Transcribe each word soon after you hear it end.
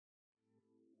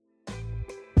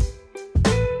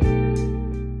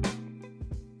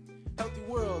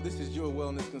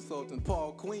wellness consultant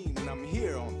Paul Queen, and I'm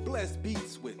here on Blessed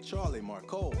Beats with Charlie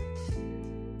Marcole.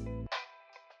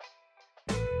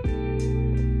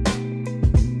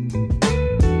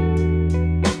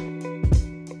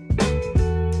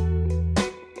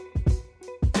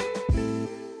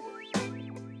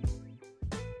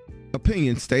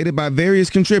 Opinions stated by various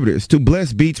contributors to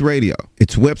Blessed Beats Radio.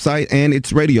 Its website and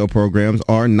its radio programs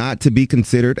are not to be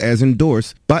considered as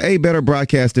endorsed by A Better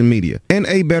Broadcasting Media and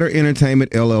A Better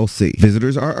Entertainment LLC.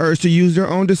 Visitors are urged to use their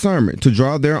own discernment to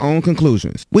draw their own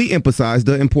conclusions. We emphasize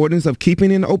the importance of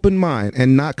keeping an open mind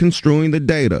and not construing the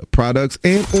data, products,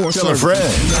 and or Tell a friend.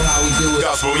 You know how we do it.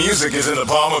 Gospel music is in the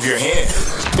palm of your hand.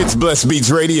 It's Blessed Beats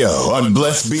Radio on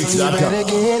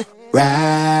blessedbeats.com.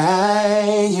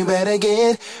 Right, you better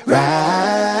get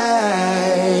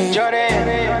right. Jordan.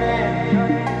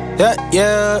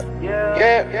 Yeah.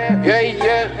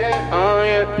 Oh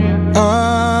yeah.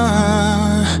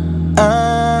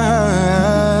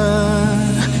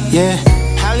 Yeah.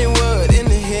 Hollywood in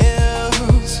the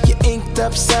hills, you inked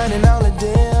up, signing all the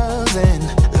deals, and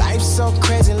life's so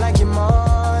crazy like you're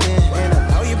Martin. And I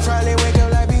know you probably wake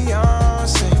up like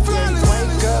Beyonce. Yeah, you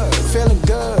wake up feeling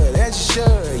good as you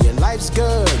should. Life's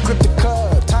good, grip the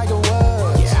club, Tiger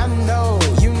Woods. Yeah, I know,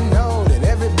 you know that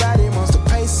everybody wants to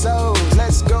pay souls.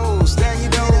 Let's go, stand you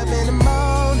get up in the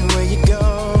morning, where you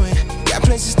going? Got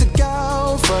places to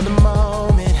go for the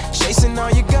moment. Chasing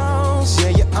all your goals, yeah,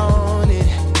 you own it.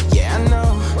 Yeah, I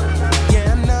know,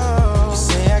 you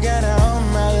say I got all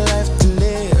my life to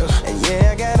live, and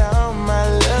yeah, I got all my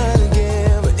love to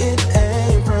give, but it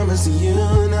ain't promised to you,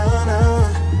 no.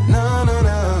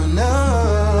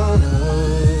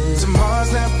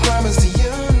 Tomorrow's not promised to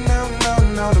you, no.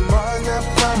 Tomorrow's not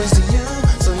promised to you,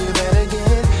 so you better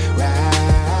get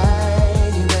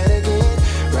right. You better get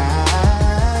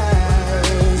right.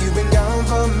 You've been gone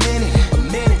for a minute,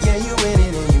 yeah, you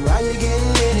winning and you out, you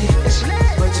getting litty.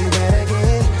 But you better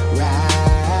get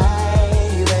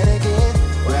right. You better get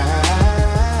right.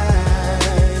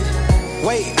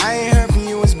 Wait, I ain't heard from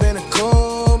you, it's been a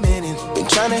cool minute. Been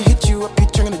trying to hit you up, you're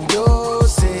trying to do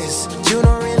sis. You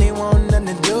don't really want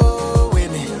nothing to do.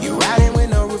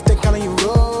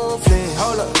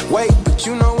 Wait, but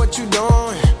you know what you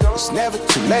doing. It's never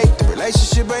too late, the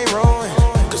relationship ain't ruined.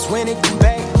 Cause when it come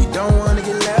back, you don't wanna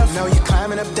get left. No, you're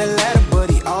climbing up that ladder, but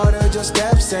he ordered your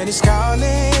steps and he's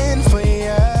calling for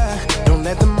ya. Don't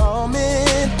let the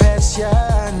moment pass ya,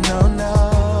 no.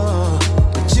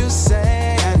 But you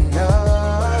say I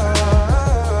know.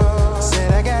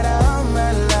 Said I got all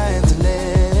my life to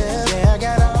live. Yeah, I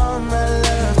got all my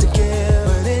love to give,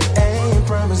 but it ain't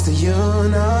promised to you,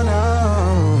 no.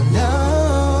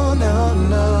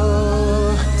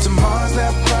 Tomorrow's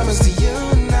not promised to you,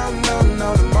 no.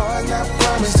 Tomorrow's not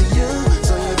promised to you,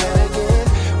 so you better get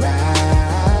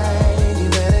right. You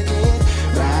better get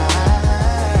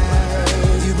right.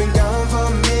 You've been gone for a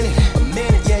minute,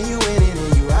 yeah, you winning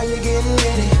and you out, you getting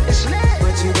litty.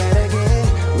 But you better get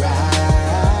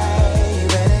right. You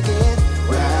better get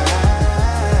right.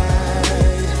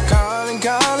 Calling.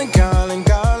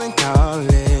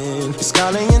 It's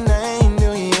calling your name, do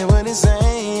you hear what it's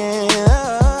saying?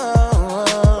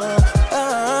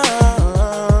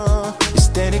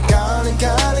 Steady calling your name,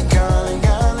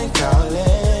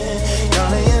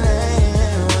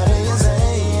 what are you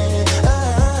saying?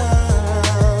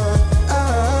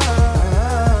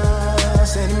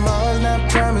 Said tomorrow's not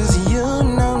promised to you,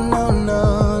 no,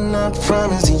 not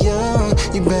promised to you.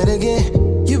 You better get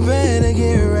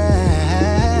right.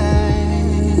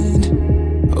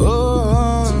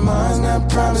 Oh, tomorrow's not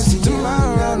promised to you.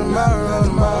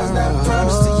 Tomorrow's not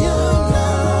promised to you,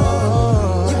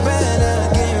 no. You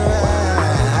better get right.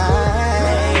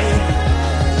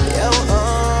 Yeah.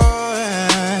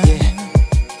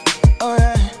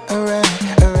 Alright.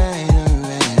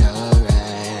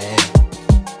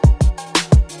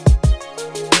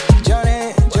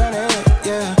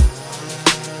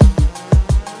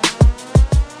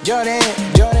 Jordan,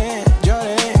 yeah.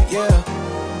 Jordan, yeah.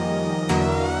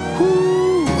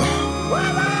 Woo.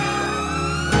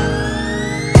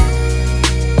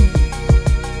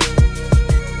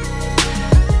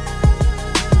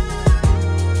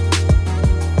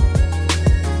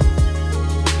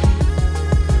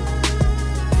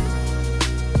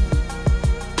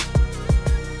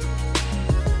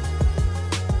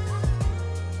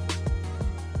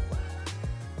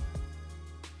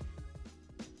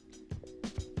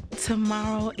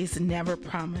 Tomorrow is never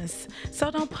promised,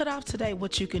 so don't put off today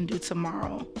what you can do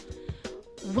tomorrow.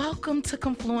 Welcome to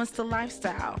Confluence the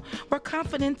Lifestyle, where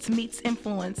confidence meets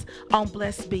influence on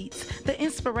Blessed Beats, the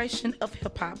inspiration of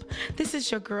hip-hop. This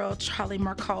is your girl, Charlie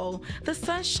Marcole, the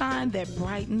sunshine that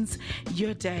brightens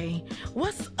your day.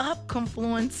 What's up,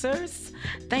 Confluencers?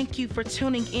 Thank you for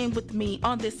tuning in with me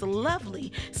on this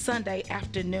lovely Sunday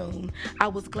afternoon. I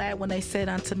was glad when they said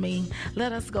unto me,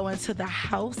 let us go into the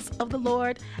house of the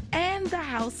Lord and the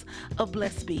house of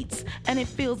Blessed Beats. And it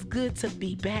feels good to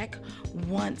be back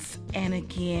once and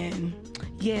again.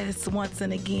 Yes, once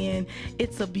and again.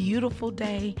 It's a beautiful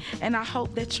day, and I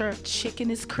hope that your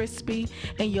chicken is crispy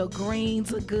and your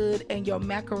greens are good and your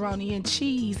macaroni and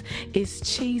cheese is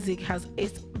cheesy, because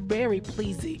it's very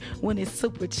pleasing when it's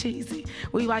super cheesy.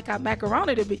 We like our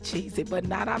macaroni to be cheesy, but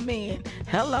not our men.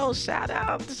 Hello, shout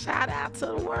out to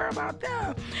the world out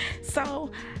there.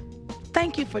 So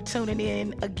thank you for tuning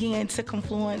in again to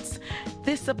Confluence.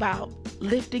 This is about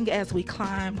lifting as we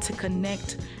climb to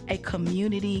connect a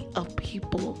community of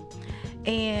people.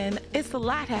 And it's a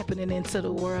lot happening into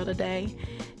the world today.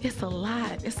 It's a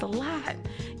lot.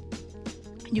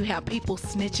 You have people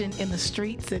snitching in the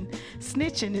streets, and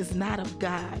snitching is not of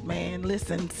God, man.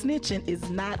 Listen, snitching is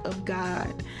not of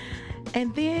God.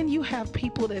 And then you have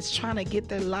people that's trying to get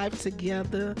their life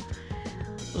together,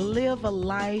 live a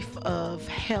life of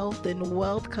health and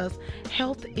wealth, because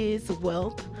health is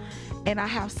wealth. And I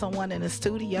have someone in the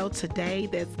studio today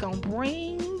that's going to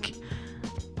bring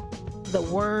the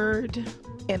word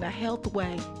in a health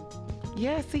way.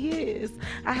 Yes, he is.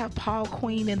 I have Paul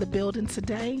Queen in the building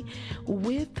today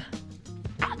with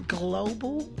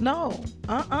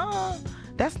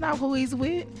that's not who he's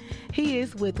with. He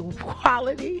is with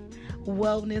Quality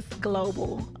Wellness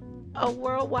Global, a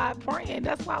worldwide brand.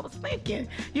 That's what I was thinking.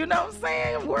 You know what I'm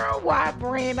saying? Worldwide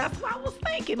brand. That's what I was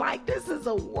thinking. Like, this is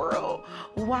a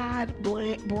worldwide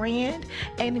brand,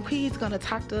 and he's going to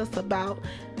talk to us about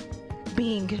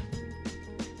being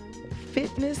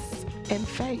fitness and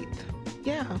faith.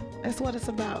 Yeah, that's what it's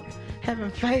about. Having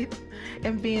faith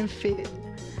and being fit.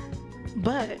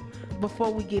 But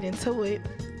before we get into it,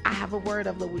 I have a word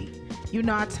of the week. You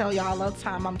know, I tell y'all all the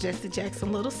time, I'm Jesse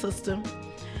Jackson, little sister.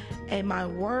 And my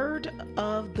word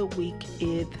of the week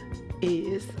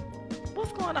is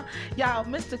what's going on? Y'all,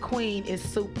 Mr. Queen is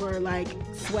super, like,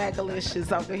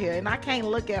 swaggalicious over here. And I can't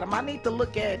look at him. I need to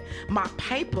look at my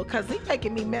paper, because he's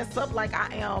making me mess up like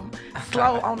I am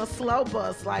slow on a slow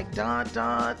bus. Like, dun,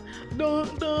 dun,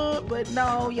 dun, dun. But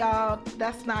no, y'all,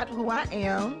 that's not who I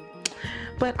am.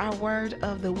 But our word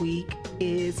of the week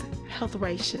is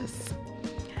health-racious.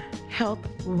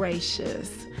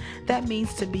 Health-racious. That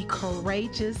means to be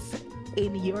courageous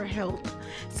in your health.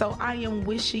 So I am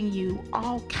wishing you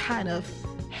all kind of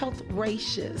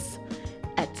health-racious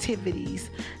activities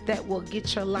that will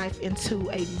get your life into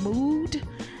a mood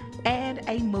and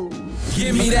a move.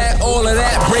 Give me that, all of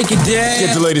that, break it down.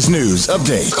 Get the latest news,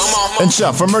 updates, and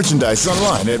shop for merchandise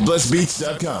online at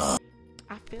blessedbeats.com.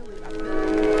 I feel it.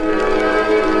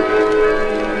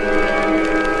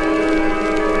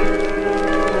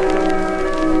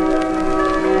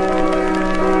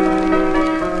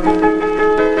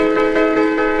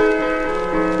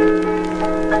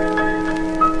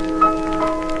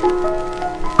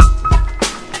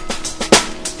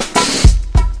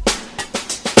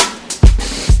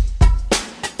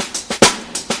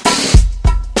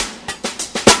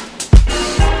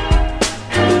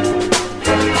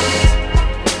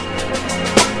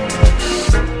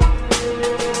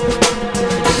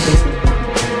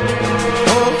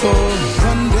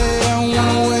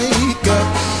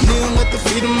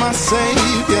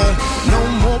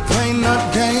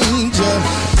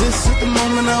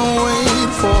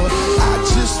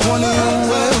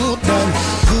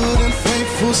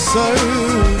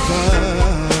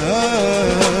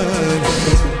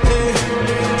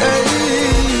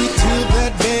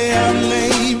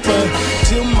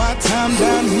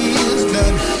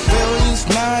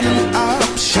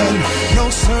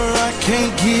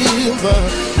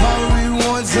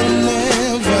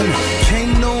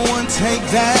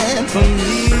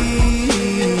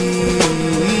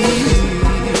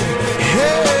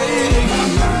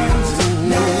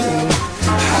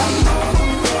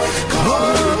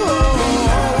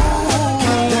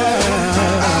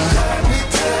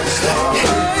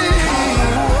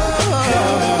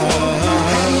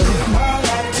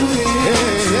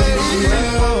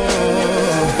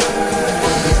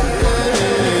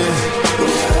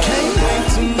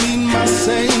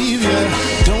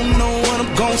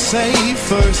 Say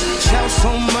first, shout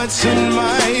so much it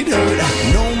might hurt.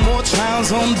 No more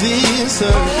trials on this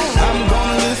earth. I'm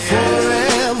gonna live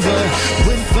forever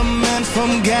with the man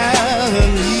from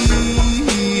Galilee.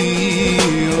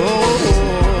 Oh,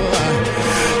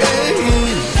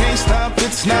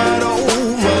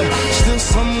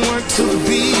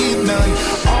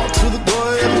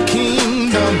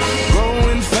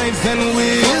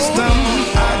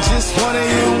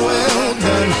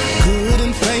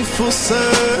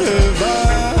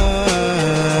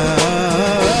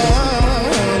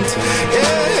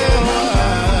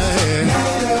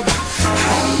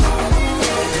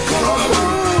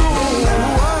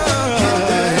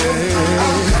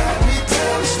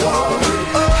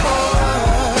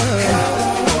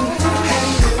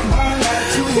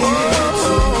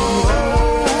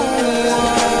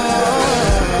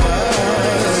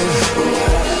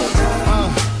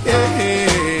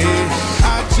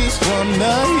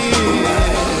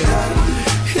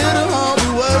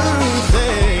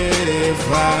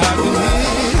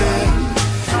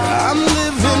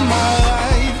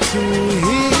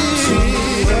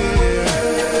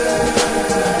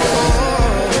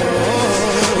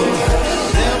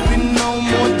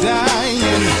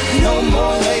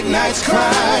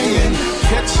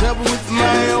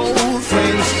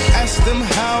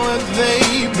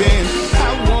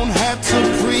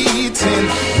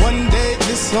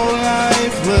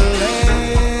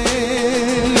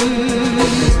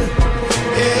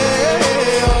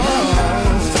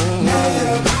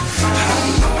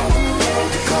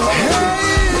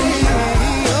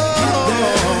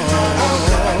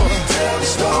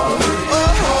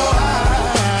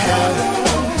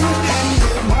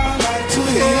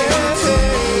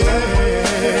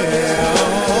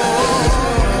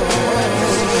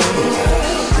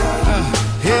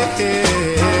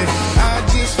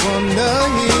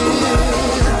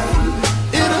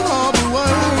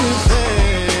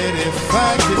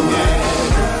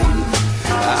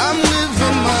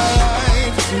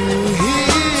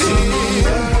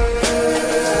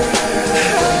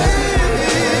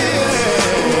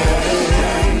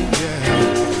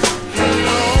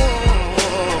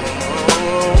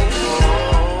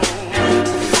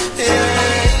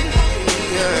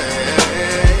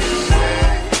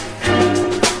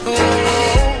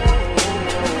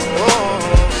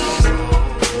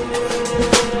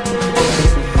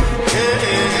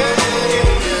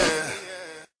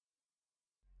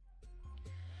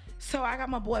 So I got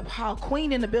my boy Paul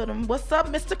Queen in the building. What's up,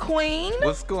 Mr. Queen?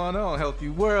 What's going on? Healthy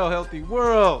world, healthy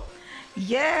world.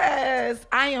 Yes,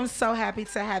 I am so happy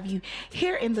to have you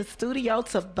here in the studio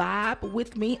to vibe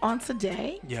with me on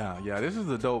today. Yeah, this is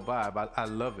a dope vibe. I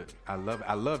love it.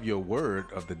 I love your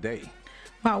word of the day.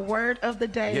 My word of the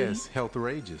day. Yes,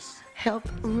 health-rageous.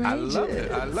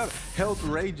 Health-rageous. I love it.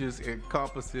 Health-rageous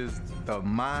encompasses the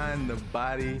mind, the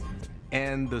body,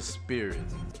 and the spirit.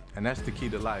 And that's the key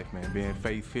to life, man, being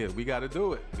faith-filled. We got to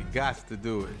do it. We got to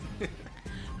do it.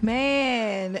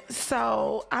 Man,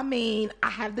 so, I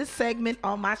have this segment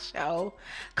on my show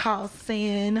called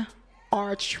Sin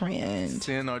or Trend.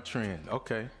 Sin or trend.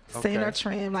 Okay. Sin or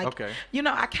trend. Okay.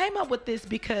 I came up with this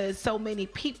because so many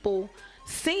people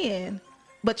sin,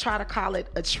 but try to call it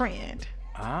a trend.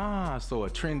 So a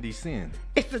trendy sin.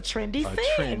 It's a trendy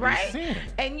sin, right? Sin.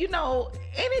 And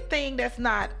anything that's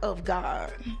not of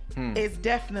God is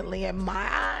definitely, in my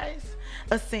eyes,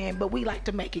 a sin. But we like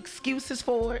to make excuses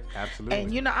for it.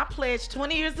 Absolutely. And I pledged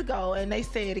 20 years ago, and they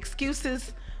said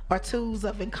excuses are tools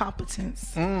of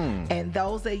incompetence, and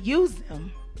those that use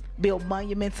them build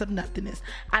monuments of nothingness.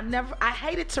 I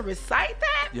hated to recite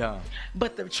that. Yeah.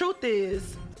 But the truth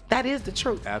is, that is the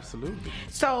truth. Absolutely.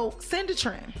 So, send a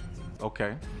trend.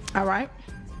 Okay. All right.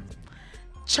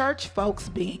 Church folks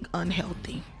being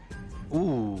unhealthy.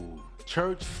 Ooh,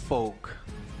 church folk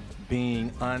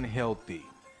being unhealthy.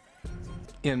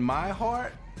 In my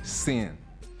heart, sin.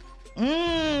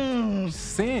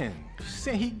 Sin.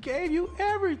 He gave you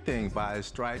everything. By his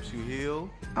stripes you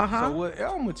healed. So what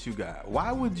ailment you got?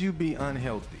 Why would you be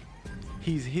unhealthy?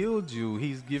 He's healed you.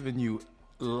 He's given you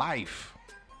life.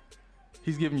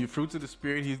 He's given you fruits of the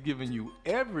spirit. He's given you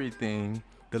everything.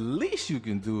 The least you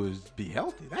can do is be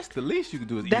healthy. That's the least you can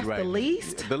do is eat right. That's the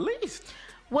least? The least.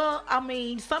 Well,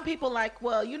 some people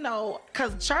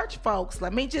because church folks,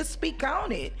 let me just speak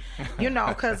on it,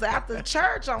 because after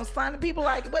church on Sunday, people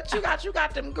like, what you got? You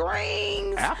got them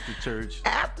greens. After church.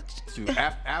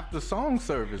 After song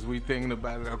service, we thinking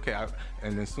about it. Okay,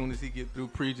 and as soon as he get through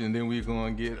preaching, then we're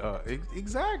going to get,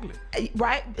 exactly.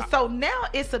 Right? So now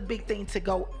it's a big thing to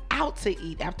go out to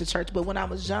eat after church, but when I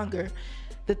was younger,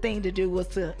 the thing to do was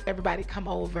to everybody come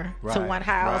over to one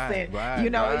house, and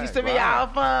it used to be all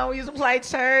fun. We used to play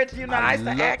church. I used to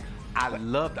act.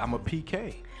 I'm a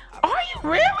PK. Are you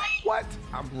really? What?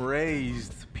 I'm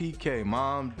raised PK.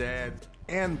 Mom, dad,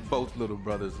 and both little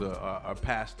brothers are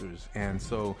pastors, and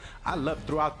so I love.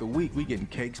 Throughout the week, we getting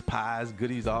cakes, pies,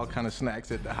 goodies, all kind of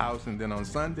snacks at the house, and then on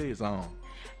Sunday it's on.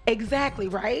 Exactly,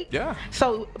 right? Yeah.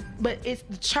 So, but it's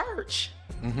the church.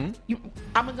 I'm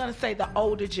gonna say the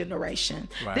older generation.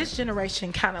 Right. This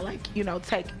generation kind of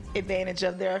take advantage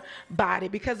of their body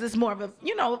because it's more of a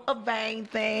a vain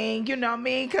thing. You know what I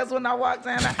mean? Because when I walk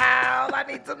down the aisle, I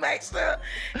need to make sure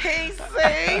he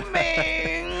see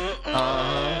me.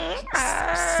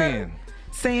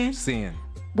 Sin.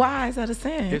 Why is that a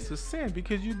sin? It's a sin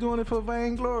because you're doing it for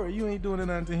vainglory. You ain't doing it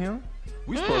unto him.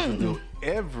 We're supposed to do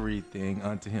everything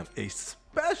unto him,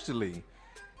 especially.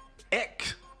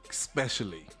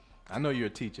 I know you're a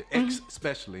teacher.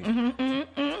 Especially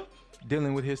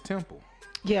dealing with his temple.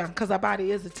 Yeah, because our body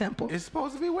is a temple. It's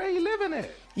supposed to be where he living at.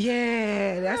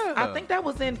 Yeah, I think that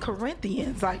was in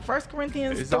Corinthians, like 1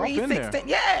 Corinthians 3:16.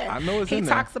 Yeah, I know it's in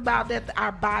there. He talks about that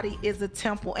our body is a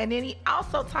temple, and then he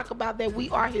also talk about that we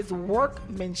are his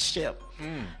workmanship,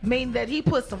 meaning that he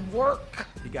put some work.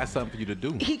 He got something for you to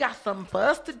do. He got something for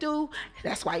us to do.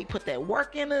 That's why he put that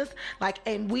work in us.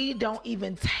 And we don't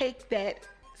even take that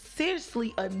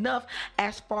seriously enough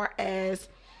as far as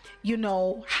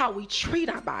how we treat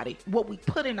our body, what we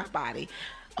put in our body,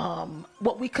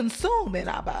 what we consume in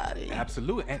our body.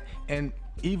 Absolutely. And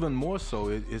even more so,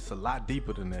 it's a lot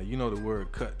deeper than that. The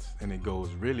word cuts, and it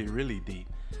goes really, really deep.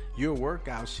 Your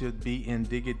workout should be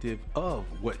indicative of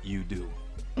what you do.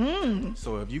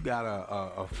 So if you got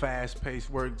a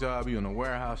fast-paced work job, you're in a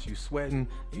warehouse, you sweating,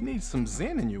 you need some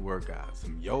zen in your workout,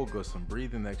 some yoga, some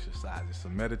breathing exercises,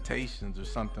 some meditations or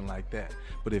something like that.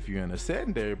 But if you're in a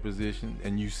sedentary position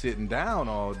and you sitting down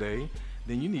all day,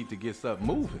 then you need to get something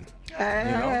moving.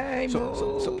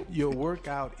 So your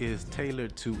workout is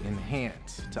tailored to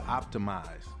enhance, to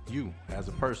optimize you as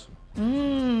a person.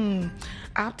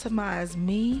 Optimize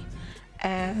me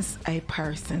as a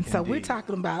person. Indeed. So we're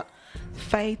talking about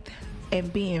faith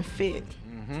and being fit.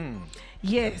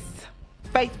 Yes,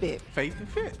 faith fit. Faith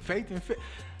and fit.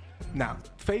 Now,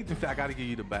 faith and fit, I got to give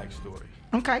you the backstory.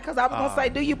 Okay, because I was going to say,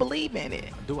 do you believe in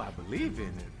it? Do I believe in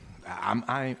it?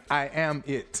 I am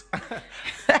it.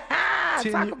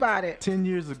 Talk about it. 10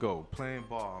 years ago, playing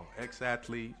ball,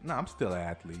 ex-athlete. No, I'm still an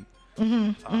athlete.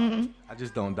 I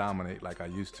just don't dominate like I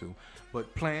used to.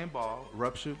 But playing ball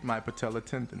ruptured my patella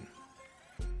tendon.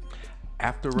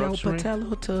 After rupturing,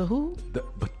 patella to who? the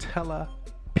patella,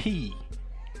 P-A-T-E-L-L-A,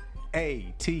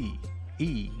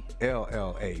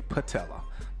 patella,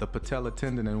 the patella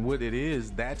tendon, and what it is,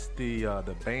 that's the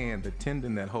band, the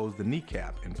tendon that holds the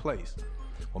kneecap in place.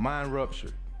 Well, mine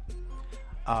ruptured.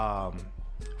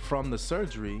 From the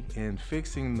surgery in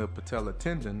fixing the patella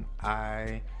tendon,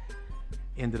 I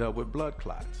ended up with blood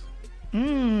clots.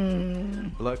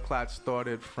 Blood clots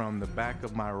started from the back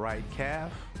of my right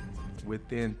calf.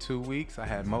 Within 2 weeks, I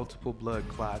had multiple blood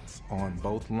clots on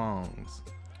both lungs.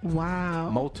 Wow.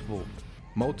 Multiple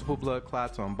blood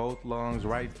clots on both lungs.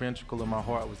 Right ventricle of my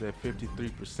heart was at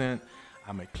 53%.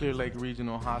 I'm at Clear Lake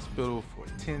Regional Hospital for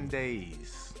 10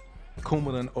 days.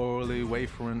 Coumadin orally,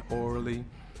 warfarin orally,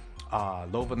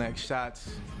 Lovenox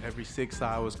shots every 6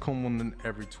 hours, Coumadin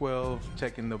every 12,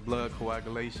 checking the blood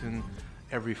coagulation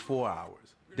every 4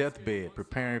 hours. Deathbed,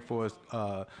 preparing for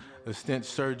a stent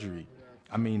surgery.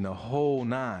 I mean, the whole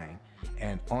nine.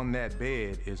 And on that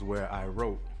bed is where I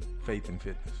wrote Faith and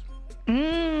Fitness.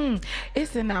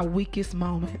 It's in our weakest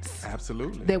moments.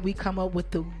 Absolutely. That we come up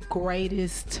with the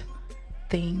greatest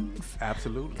things.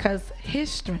 Absolutely. Because his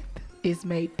strength is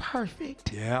made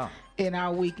perfect. Yeah. In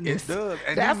our weakness. It does.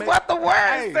 And that's what the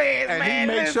word says, and man.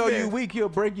 he makes sure Listen. you weak, he'll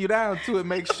break you down to it,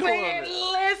 make sure Man, of it.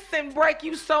 listen, break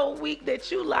you so weak that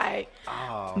you like,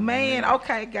 man,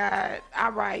 okay, God,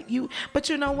 all right. But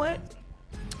you know what?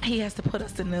 He has to put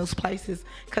us in those places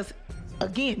because,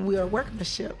 again, we are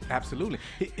workmanship. Absolutely.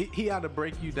 He ought to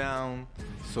break you down,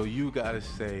 so you got to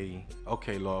say,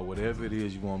 okay, Lord, whatever it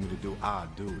is you want me to do, I'll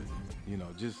do it. You know,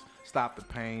 just stop the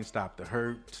pain, stop the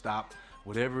hurt, stop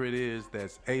whatever it is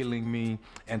that's ailing me.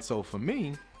 And so for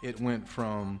me, it went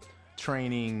from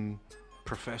training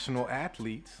professional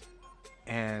athletes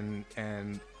and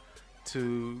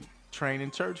to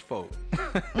training church folk.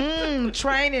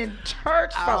 Training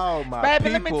church folk. Oh, my Baby,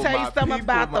 people, let me tell you something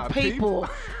about the people. people.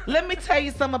 Let me tell you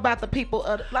something about the people.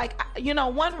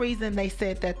 One reason they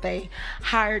said that they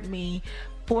hired me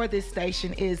for this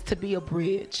station is to be a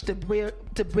bridge, to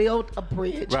build a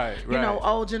bridge. Right. You know,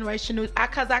 old generation news.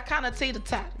 Because I kind of see the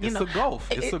top. It's a gulf.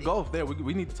 It's a gulf there.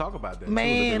 We need to talk about that.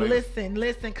 Man, listen.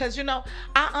 Because,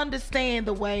 I understand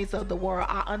the ways of the world.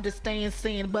 I understand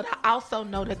sin, but I also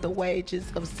know that the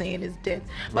wages of sin is death.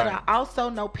 But Right. I also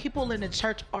know people in the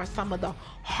church are some of the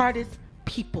hardest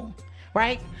people.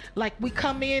 Right? Like we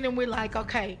come in and we're like,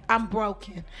 okay, I'm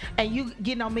broken. And you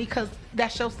get on me because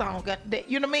that's your song.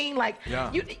 You know what I mean? Like,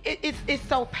 Yeah. It's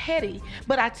so petty.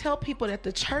 But I tell people that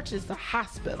the church is a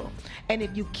hospital. And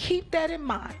if you keep that in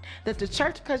mind, that the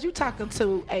church, because you're talking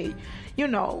to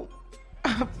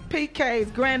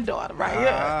PK's granddaughter, right?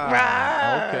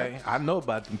 Right. Okay. I know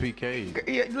about them PKs.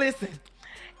 Yeah, listen.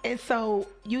 And so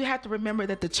you have to remember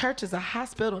that the church is a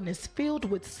hospital and it's filled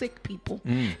with sick people.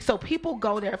 So people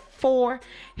go there for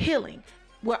healing.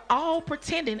 We're all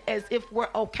pretending as if we're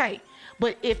okay.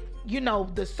 But if,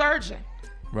 the surgeon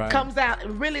comes out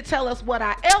and really tell us what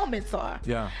our ailments are,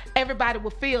 everybody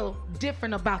will feel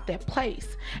different about that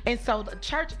place. And so the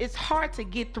church is hard to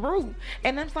get through.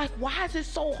 And I'm like, why is it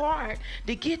so hard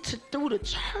to get through the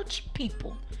church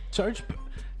people? Church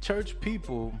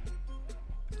people,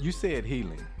 you said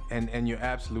healing, and you're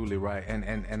absolutely right.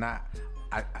 And I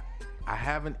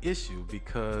have an issue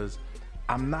because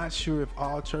I'm not sure if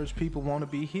all church people want to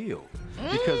be healed.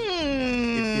 Because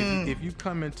if you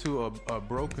come into a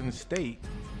broken state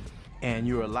and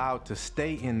you're allowed to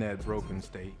stay in that broken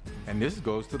state, and this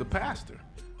goes to the pastor,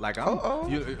 like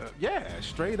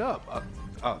straight up,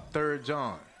 3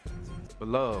 John,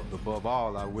 beloved, above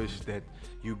all, I wish that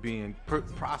you being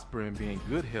prosper and be in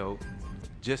good health,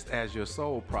 just as your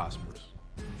soul prospers.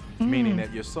 Meaning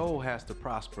that your soul has to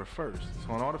prosper first.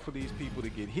 So in order for these people to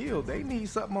get healed, they need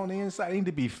something on the inside. They need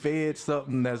to be fed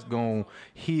something that's going to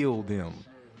heal them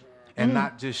and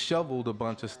not just shoveled a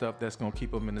bunch of stuff that's going to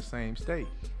keep them in the same state.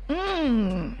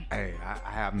 Hey, I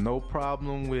have no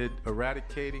problem with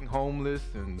eradicating homeless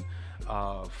and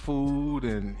food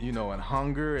and, and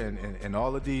hunger and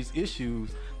all of these issues,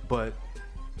 but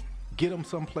get them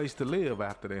someplace to live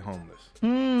after they're homeless.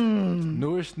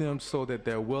 Nourish them so that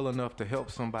they're well enough to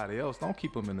help somebody else. Don't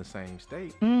keep them in the same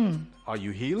state. Are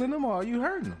you healing them or are you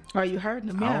hurting them? Are you hurting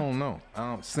them? Yeah. I don't know.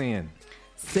 Sin.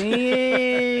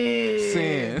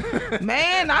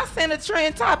 Man, I sent a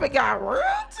trend topic got real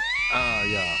deep.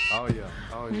 Oh yeah.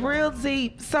 Real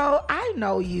deep. So I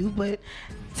know you, but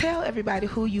tell everybody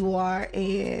who you are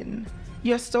and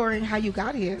your story and how you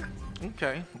got here.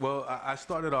 Okay. Well, I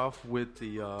started off with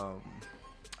the.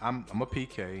 I'm a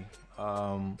PK,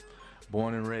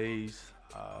 born and raised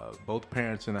Both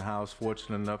parents in the house,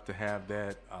 fortunate enough to have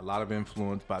that. A lot of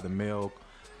influence by the males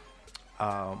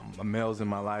in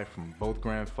my life, from both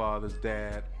grandfathers,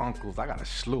 dad, uncles. I got a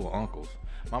slew of uncles.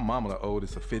 My mama the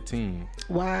oldest of 15.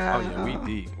 Wow. Oh yeah, we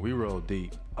deep. We roll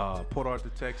deep. Port Arthur,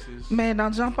 Texas. Man,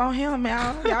 don't jump on him,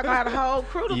 man. Y'all got a whole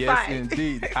crew to Yes, fight.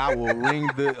 indeed. I will ring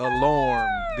the alarm.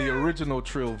 The original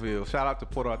Trillville. Shout out to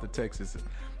Port Arthur, Texas.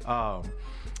 I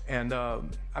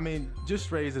mean,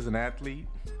 just raised as an athlete.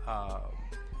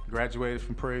 Graduated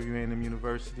from Prairie View A&M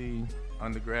University.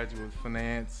 Undergraduate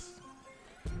finance.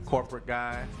 Corporate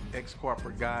guy,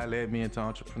 ex-corporate guy, led me into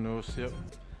entrepreneurship.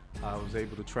 I was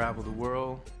able to travel the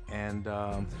world, and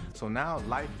so now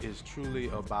life is truly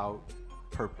about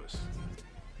purpose.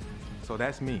 So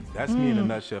that's me. That's me in a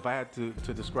nutshell. If I had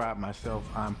to describe myself,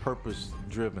 I'm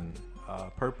purpose-driven.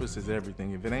 Purpose is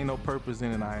everything. If it ain't no purpose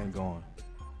in it, I ain't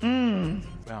going.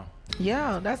 Yeah.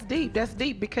 Yeah, that's deep. That's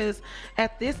deep, because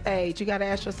at this age, you got to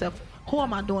ask yourself, who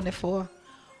am I doing it for?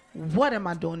 What am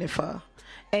I doing it for?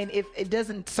 And if it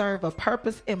doesn't serve a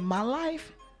purpose in my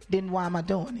life, then why am I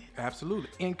doing it? Absolutely,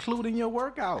 including your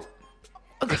workout,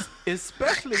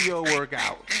 especially your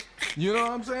workout. You know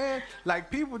what I'm saying?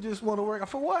 Like, people just want to work out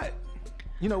for what?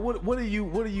 You know, what are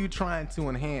you trying to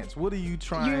enhance? What are you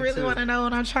trying to? You really want to know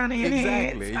what I'm trying to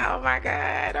enhance? Exactly. Oh my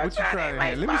God! I'm What you trying to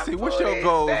make enhance? Let me my see. What's your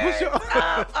goals? What's your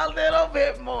a little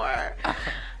bit more?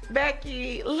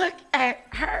 Becky, look at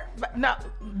her.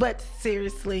 But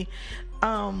seriously,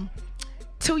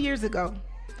 2 years ago,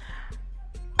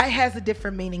 it has a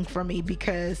different meaning for me,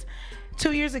 because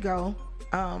 2 years ago,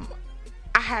 I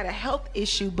had a health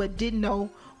issue but didn't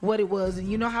know what it was. And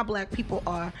you know how black people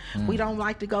are. We don't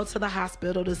like to go to the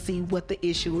hospital to see what the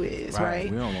issue is, right?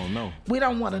 We don't want to know. We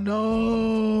don't want to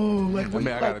know.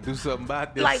 I got to do something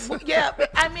about this. Like, yeah,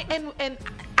 I mean, and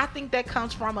I think that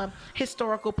comes from a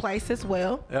historical place as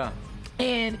well. Yeah.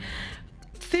 And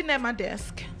sitting at my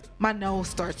desk, my nose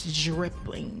starts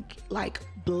dripping like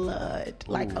blood,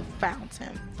 like a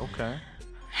fountain. Okay.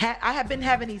 I have been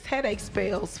having these headache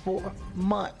spells for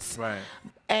months. Right.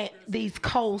 And these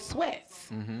cold sweats.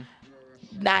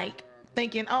 Like,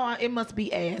 thinking, oh, it must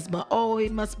be asthma. Oh,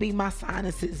 it must be my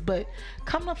sinuses. But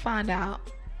come to find out,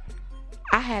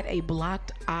 I had a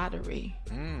blocked artery.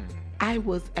 I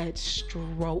was at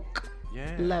stroke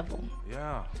level.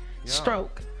 Yeah.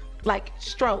 Stroke. Like,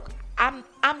 stroke. I'm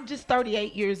just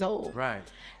 38 years old. Right.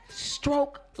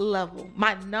 Stroke level.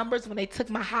 My numbers when they took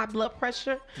my high blood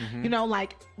pressure, you know,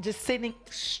 like just sitting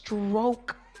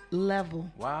stroke level.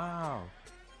 Wow.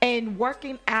 And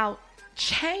working out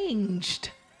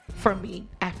changed for me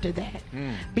after that,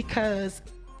 because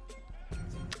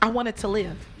I wanted to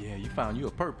live. Yeah, you found you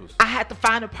a purpose. I had to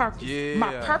find a purpose. Yeah.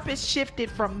 My purpose shifted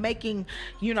from making,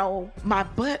 you know, my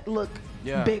butt look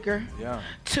bigger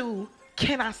to,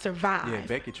 can I survive? Yeah,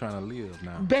 Becky trying to live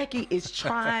now. Becky is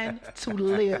trying to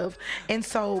live. And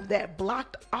so that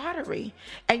blocked artery,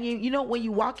 and you know, when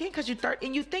you walk in, because you're 30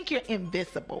 and you think you're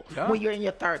invisible when you're in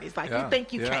your 30s. Like, you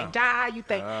think you can't die, you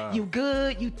think you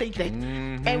good, you think that.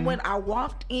 And when I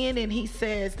walked in and he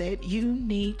says that you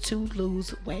need to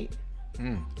lose weight.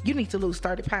 You need to lose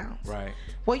 30 pounds. Right.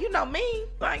 Well, you know me,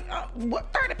 like,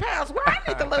 what 30 pounds? Well, I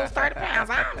need to lose 30 pounds.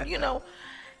 I'm, you know.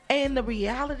 And the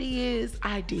reality is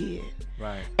I did.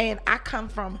 Right. And I come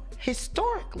from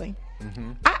historically.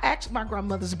 I actually, my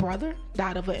grandmother's brother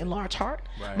died of an enlarged heart.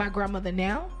 Right. My grandmother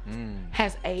now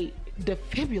has a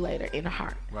defibrillator in her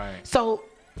heart. Right. So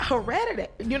heredity,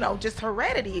 you know, just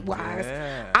heredity wise,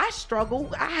 I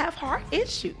struggle. I have heart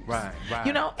issues. Right.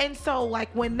 You know, and so like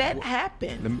when that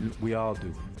happened, we all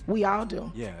do. we all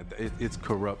do. Yeah, it's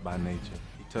corrupt by nature.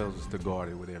 He tells us to guard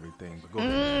it with everything. But go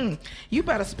ahead. You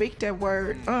better speak that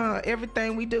word.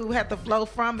 Everything we do have to flow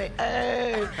from it.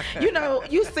 You know,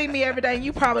 you see me every day and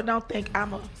you probably don't think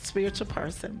I'm a spiritual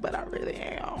person, but I really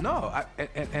am. No,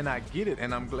 and I get it,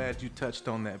 and I'm glad you touched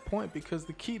on that point, because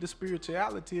the key to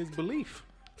spirituality is belief.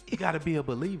 You got to be a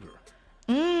believer.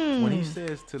 When he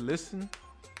says to listen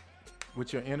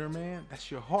with your inner man,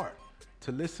 that's your heart.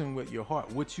 To listen with your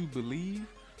heart. What you believe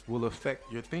will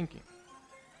affect your thinking.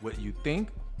 What you think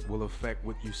will affect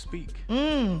what you speak.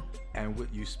 And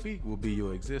what you speak will be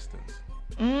your existence.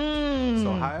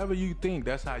 So however you think,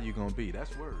 that's how you're going to be.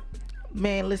 That's word.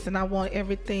 Man, listen, I want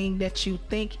everything that you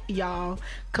think, y'all,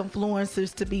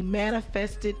 confluencers, to be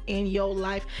manifested in your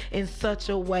life in such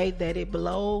a way that it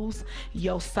blows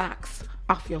your socks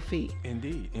off your feet.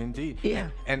 Indeed. Yeah.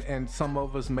 And some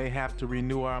of us may have to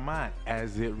renew our mind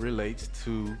as it relates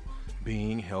to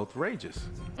being health-rageous.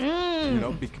 You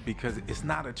know, because it's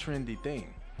not a trendy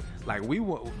thing. Like,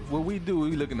 what we do,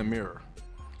 we look in the mirror.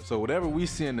 So whatever we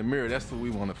see in the mirror, that's what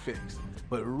we want to fix.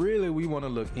 But really, we want to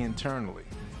look internally.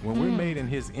 When we're made in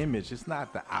his image, it's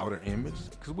not the outer image,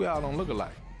 because we all don't look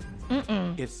alike.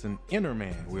 It's an inner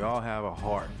man. We all have a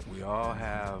heart. We all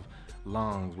have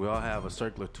lungs. We all have a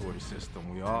circulatory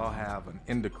system. We all have an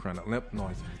endocrine, a lymph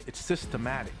nodes. It's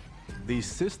systematic. These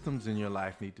systems in your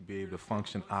life need to be able to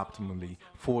function optimally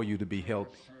for you to be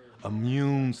healthy.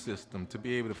 Immune system, to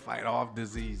be able to fight off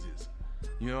diseases.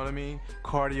 You know what I mean?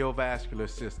 Cardiovascular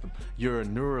system, your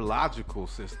neurological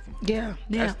system. Yeah.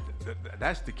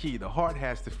 That's the key. The heart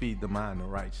has to feed the mind the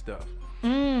right stuff.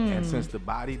 And since the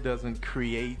body doesn't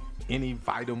create any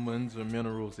vitamins or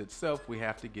minerals itself, we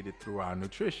have to get it through our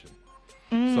nutrition.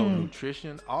 So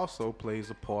nutrition also plays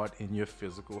a part in your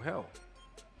physical health.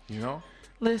 You know?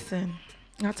 Listen,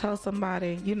 I told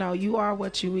somebody, you are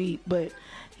what you eat, but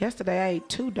yesterday I ate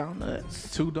 2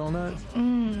 donuts. 2 donuts?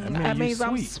 That means sweet.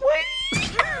 I'm sweet.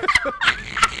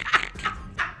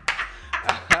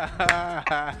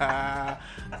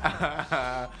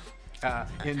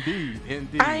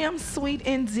 Indeed. I am sweet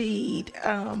indeed.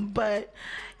 But,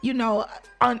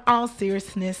 on all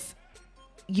seriousness,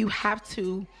 you have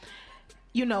to,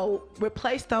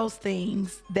 replace those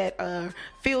things that are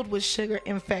filled with sugar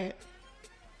and fat,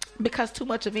 because too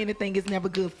much of anything is never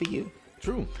good for you.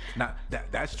 True. Now,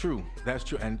 that's true. That's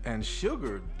true. And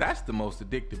sugar, that's the most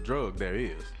addictive drug there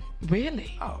is.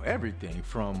 Really? Oh, everything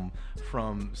from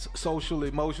social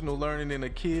emotional learning in a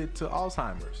kid to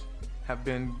Alzheimer's have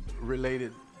been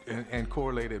related and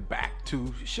correlated back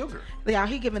to sugar. Yeah,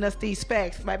 he giving us these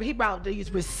facts, baby. He brought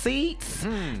these receipts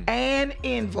and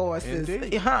invoices.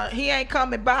 He ain't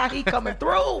coming by, he coming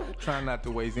through. Trying not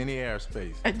to waste any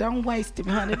airspace. And don't waste it,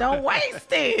 honey. Don't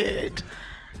waste it.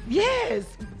 Yes.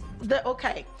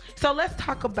 Okay. So let's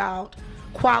talk about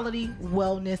Quality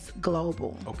Wellness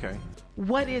Global. Okay.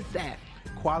 What is that?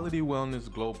 Quality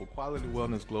Wellness Global. Quality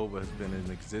Wellness Global has been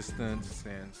in existence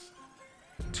since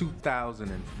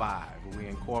 2005. We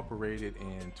incorporated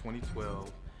in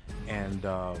 2012, and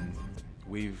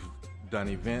we've done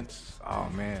events,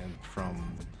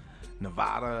 from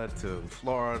Nevada to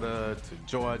Florida to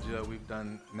Georgia. We've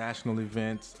done national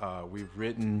events. We've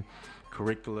written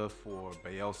curricula for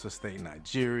Bayelsa State,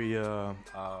 Nigeria.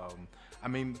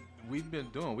 We've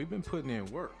been putting in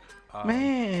work.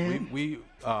 Man. We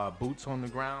boots on the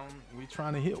ground. We're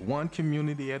trying to hit one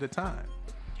community at a time.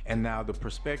 And now the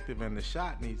perspective and the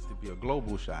shot needs to be a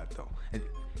global shot, though.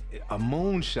 A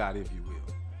moonshot, if you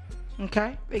will.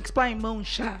 Okay. Explain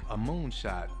moonshot. A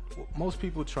moonshot. Most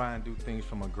people try and do things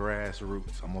from a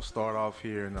grassroots. I'm going to start off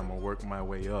here and I'm going to work my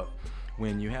way up.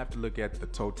 When you have to look at the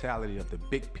totality of the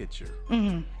big picture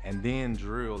and then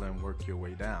drill and work your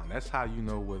way down. That's how you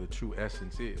know where the true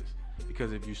essence is.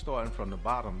 Because if you're starting from the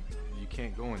bottom, you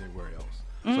can't go anywhere else.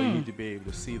 So you need to be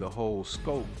able to see the whole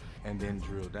scope and then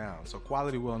drill down. So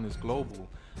Quality Wellness Global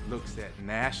looks at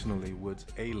nationally what's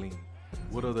ailing.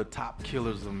 What are the top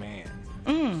killers of man?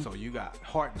 So you got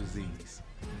heart disease.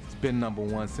 It's been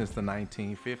 #1 since the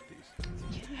 1950s.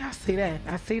 Yeah, I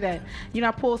see that.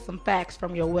 I pulled some facts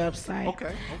from your website.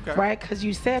 Okay. Right, because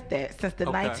you said that since the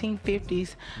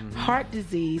 1950s, heart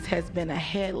disease has been a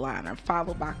headliner,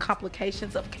 followed by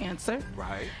complications of cancer.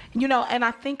 Right. And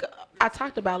I think I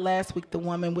talked about last week the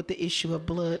woman with the issue of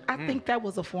blood. I think that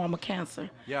was a form of cancer.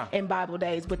 Yeah. In Bible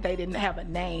days, but they didn't have a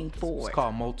name for it. It's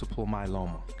called multiple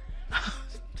myeloma.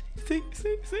 See.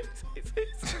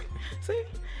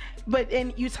 But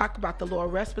and you talk about the lower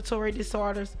respiratory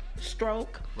disorders,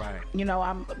 stroke. Right.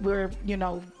 We're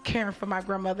caring for my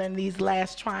grandmother in these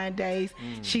last trying days.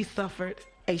 She suffered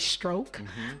a stroke.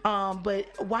 But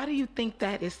why do you think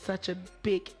that is such a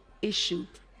big issue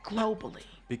globally?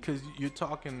 Because you're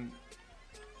talking.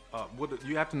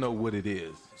 You have to know what it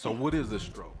is. So what is a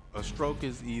stroke? A stroke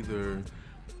is either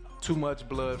too much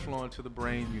blood flowing to the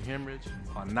brain, you hemorrhage,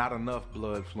 or not enough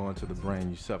blood flowing to the brain,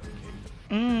 you suffocate.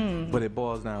 But it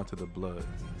boils down to the blood.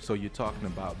 So you're talking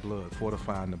about blood,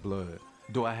 fortifying the blood.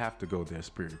 Do I have to go there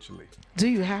spiritually? Do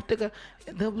you have to go?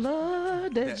 The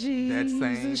blood that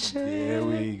Jesus shed. There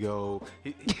we go.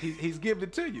 He's giving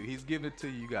it to you. He's giving it to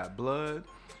you. You got blood.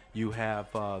 You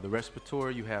have the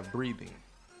respiratory. You have breathing.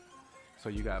 So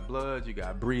you got blood. You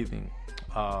got breathing.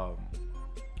 What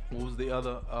was the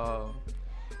other?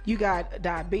 You got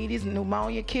diabetes,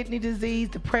 pneumonia, kidney disease,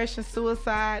 depression,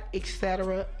 suicide,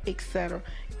 etc., etc.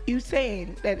 You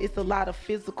saying that it's a lot of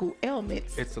physical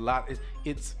ailments. It's a lot.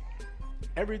 It's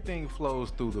everything flows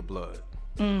through the blood.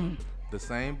 The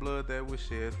same blood that was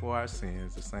shed for our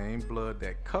sins, the same blood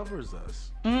that covers us.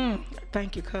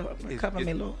 Thank you, cover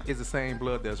me, Lord. It's the same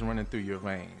blood that's running through your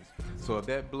veins. So if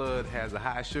that blood has a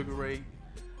high sugar rate,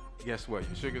 guess what?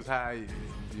 Your sugar's high,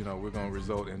 we're going to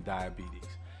result in diabetes.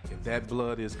 If that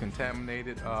blood is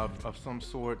contaminated of some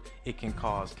sort, it can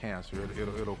cause cancer.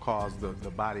 It'll cause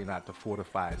the body not to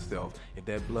fortify itself. If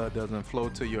that blood doesn't flow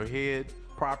to your head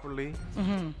properly,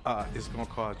 it's going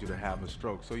to cause you to have a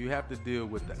stroke. So you have to deal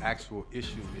with the actual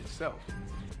issue itself.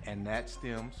 And that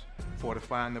stems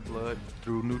fortifying the blood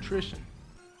through nutrition.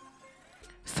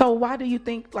 So why do you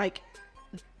think, like,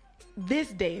 this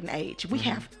day and age, we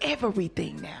have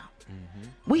everything now?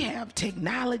 We have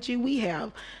technology. We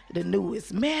have the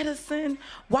newest medicine.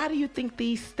 Why do you think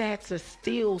these stats are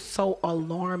still so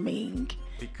alarming?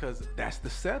 Because that's the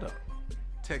setup.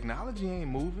 Technology ain't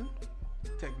moving.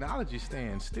 Technology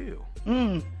stands still.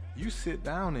 You sit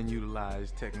down and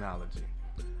utilize technology.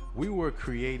 We were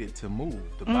created to move.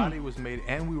 The body was made,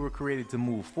 and we were created to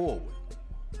move forward,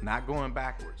 not going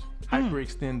backwards.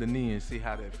 Hyperextend the knee and see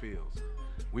how that feels.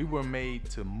 We were made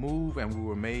to move, and we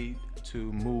were made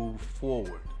to move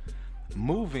forward.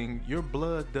 Moving, your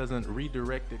blood doesn't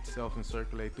redirect itself and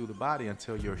circulate through the body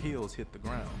until your heels hit the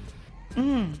ground.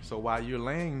 So while you're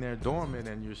laying there dormant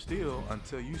and you're still,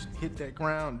 until you hit that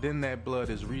ground, then that blood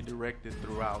is redirected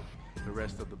throughout the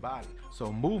rest of the body.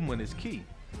 So movement is key,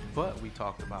 but we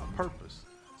talked about purpose.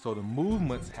 So the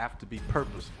movements have to be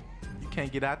purposeful. You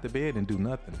can't get out the bed and do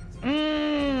nothing.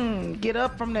 Get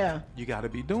up from there. You got to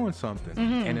be doing something.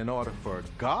 And in order for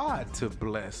God to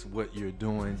bless what you're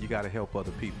doing, you got to help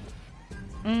other people.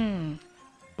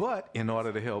 But in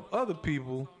order to help other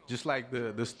people, just like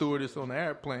the stewardess on the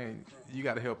airplane, you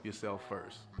got to help yourself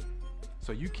first.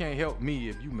 So you can't help me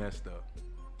if you messed up.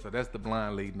 So that's the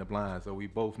blind leading the blind. So we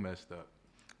both messed up.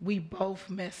 We both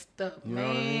messed up, You know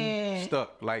what I mean?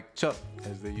 Stuck like Chuck,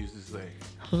 as they used to say.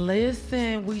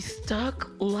 Listen, we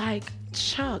stuck like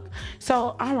Chuck.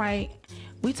 So, all right,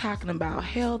 we talking about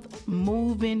health,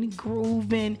 moving,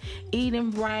 grooving, eating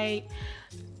right,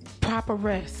 proper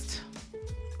rest.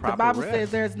 The Bible says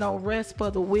there's no rest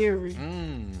for the weary.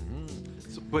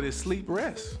 But it's sleep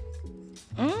rest.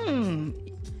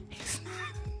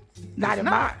 Not in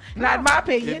my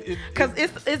opinion, because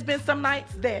it's been some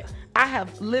nights that I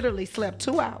have literally slept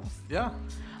 2 hours. Yeah.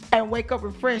 And wake up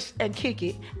refreshed and kick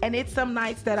it. And it's some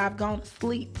nights that I've gone to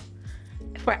sleep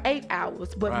for 8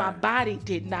 hours, but my body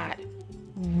did not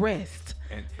rest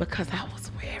because I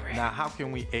was weary. Now, how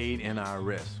can we aid in our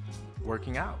rest?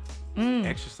 Working out.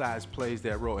 Exercise plays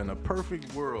that role. In a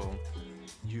perfect world,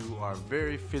 you are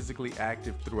very physically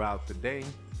active throughout the day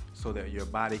so that your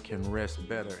body can rest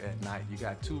better at night. You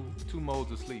got two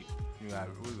modes of sleep. You got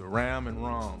REM and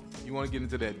ROM. You want to get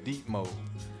into that deep mode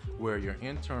where your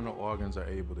internal organs are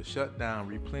able to shut down,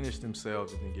 replenish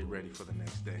themselves, and then get ready for the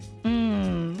next day.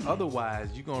 Otherwise,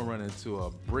 you're going to run into a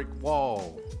brick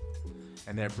wall.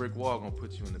 And that brick wall going to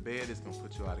put you in the bed. It's going to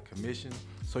put you out of commission.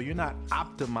 So you're not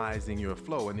optimizing your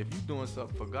flow. And if you're doing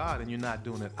something for God and you're not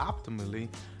doing it optimally,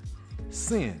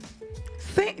 sin.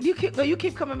 Sin, you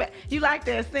keep coming back. You like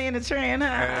that sin the trend,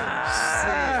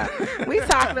 huh? We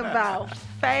talking about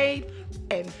faith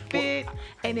and fit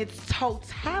and its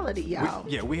totality, y'all.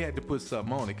 We had to put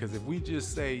something on it, because if we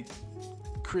just say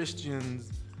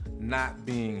Christians not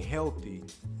being healthy,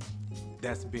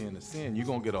 that's being a sin. You're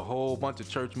going to get a whole bunch of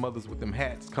church mothers with them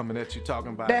hats coming at you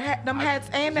talking about them hats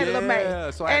and that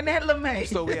LeMay. That LeMay.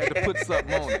 So we had to put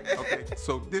something on it. Okay.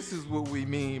 So this is what we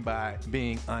mean by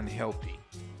being unhealthy.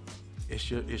 It's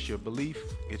your belief,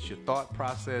 it's your thought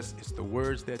process, it's the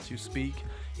words that you speak,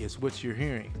 it's what you're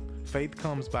hearing. Faith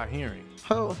comes by hearing.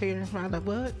 Oh, hearing about a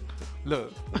what?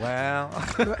 Look, well.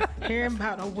 Hearing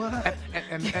about a what?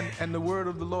 And the word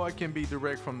of the Lord can be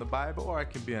direct from the Bible, or it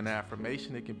can be an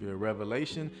affirmation, it can be a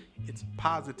revelation. It's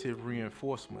positive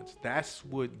reinforcements. That's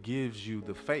what gives you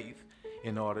the faith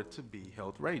in order to be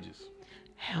health-rageous.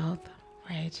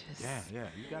 Health-rageous. Yeah,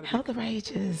 you gotta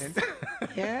health-rageous.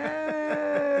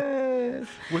 Yes.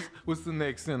 What's the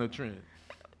next center trend?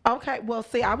 Okay, well,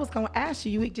 see, I was going to ask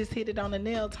you. We just hit it on the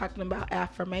nail talking about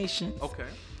affirmations. Okay.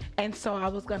 And so I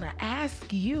was going to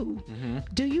ask you,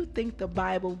 do you think the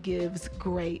Bible gives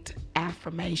great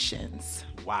affirmations?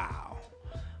 Wow.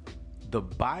 The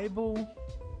Bible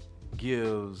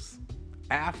gives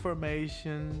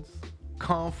affirmations,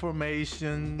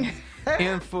 confirmations,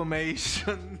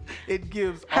 information. It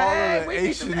gives all of the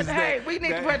Asians we need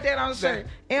to put that on shirt.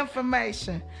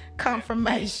 Information,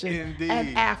 confirmation,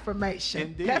 and affirmation.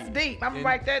 Indeed. That's deep. I'm going to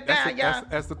write that down, y'all.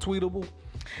 That's the tweetable.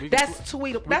 That's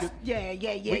tweetable.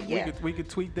 Yeah. We could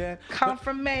tweet that.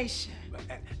 Confirmation.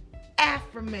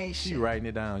 Affirmation. She writing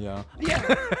it down, y'all.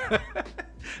 Yeah.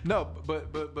 No,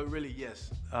 but really,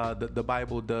 yes. The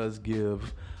Bible does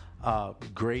give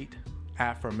great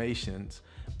affirmations,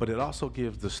 but it also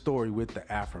gives the story with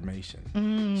the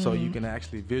affirmation. So you can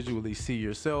actually visually see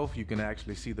yourself. You can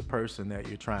actually see the person that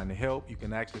you're trying to help. You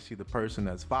can actually see the person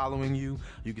that's following you.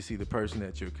 You can see the person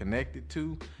that you're connected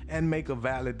to, and make a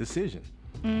valid decision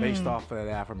based off of that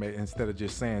affirmation instead of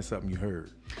just saying something you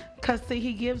heard. Because, see,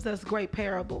 he gives us great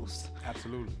parables.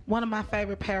 Absolutely. One of my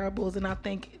favorite parables, and I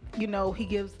think, he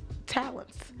gives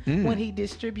talents when he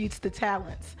distributes the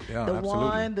talents. Yeah, the absolutely.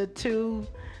 1, the 2,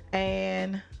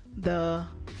 and the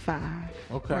 5.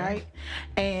 Okay. Right?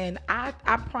 And I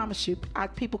promise you,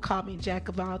 people call me jack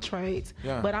of all trades,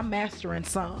 but I'm mastering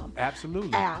some.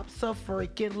 Absolutely.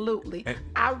 Abso-freaking-lutely. And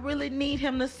I really need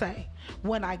him to say,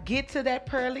 when I get to that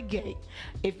pearly gate,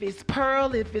 if it's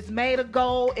pearl, if it's made of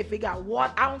gold, if it got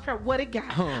water, I don't care what it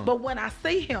got. But when I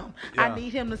see him, I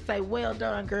need him to say, well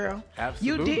done, girl.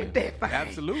 Absolutely. You did that thing.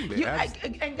 Absolutely.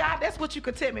 And God, that's what you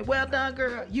could tell me. Well done,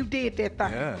 girl. You did that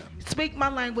thing. Yeah. Speak my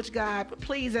language, God,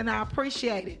 please, and I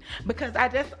appreciate it. Because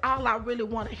that's all I really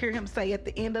want to hear him say at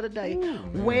the end of the day.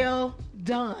 Well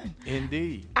done.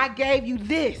 Indeed. I gave you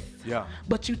this. Yeah.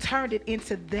 But you turned it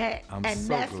into that. I'm and so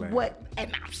that's glad.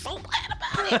 And I'm so glad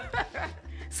about it.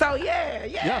 So yeah.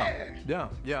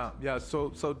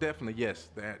 So definitely, yes.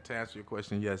 To answer your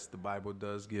question, yes, the Bible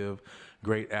does give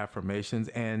great affirmations,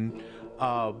 and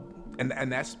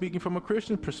that's speaking from a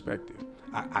Christian perspective.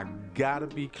 I gotta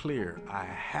be clear. I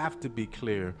have to be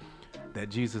clear that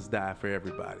Jesus died for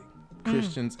everybody,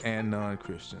 Christians and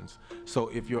non-Christians. So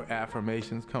if your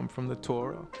affirmations come from the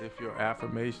Torah, if your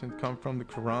affirmations come from the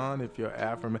Quran, if your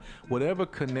whatever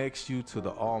connects you to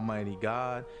the Almighty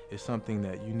God is something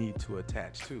that you need to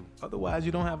attach to. Otherwise,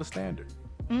 you don't have a standard.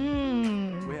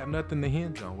 We have nothing to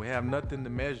hinge on. We have nothing to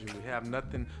measure. We have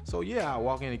nothing. So I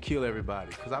walk in and kill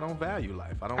everybody because I don't value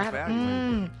life. I don't value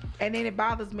anything. And then it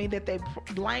bothers me that they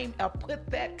blame or put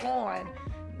that on.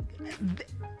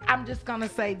 I'm just gonna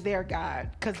say their God,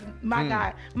 because my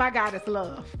God is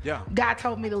love. Yeah. God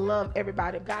told me to love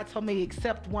everybody. God told me to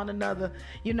accept one another.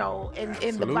 In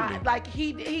the Bible, like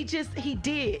he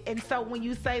did. And so when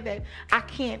you say that, I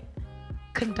can't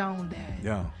condone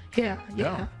that. Yeah.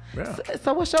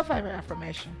 So what's your favorite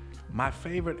affirmation? My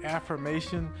favorite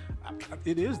affirmation,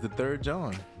 it is the 3rd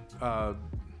John.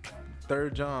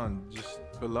 3rd John, just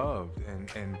beloved,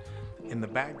 and in the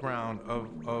background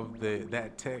of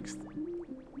that text,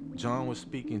 John was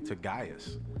speaking to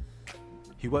Gaius.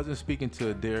 He wasn't speaking to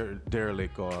a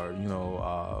derelict or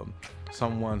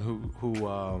someone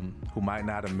who might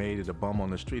not have made it, a bum on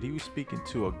the street. He was speaking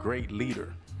to a great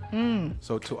leader.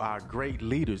 So to our great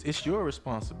leaders, it's your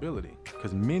responsibility,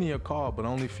 because many are called, but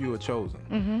only few are chosen.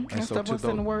 And That's so what's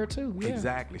in the word too. Yeah.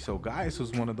 Exactly. So Gaius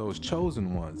was one of those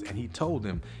chosen ones, and he told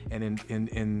him, and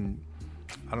in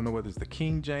I don't know whether it's the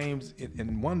King James,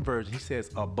 in one version, he says,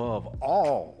 above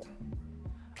all,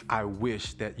 I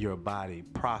wish that your body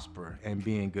prosper and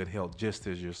be in good health just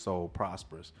as your soul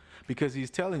prospers. Because he's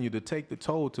telling you to take the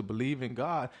toll to believe in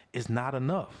God is not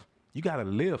enough. You got to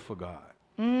live for God.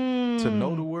 To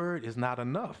know the word is not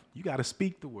enough. You got to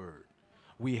speak the word.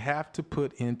 We have to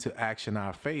put into action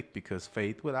our faith, because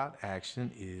faith without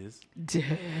action is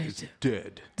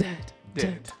dead.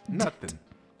 Nothing.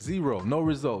 Zero. No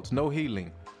results. No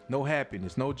healing. No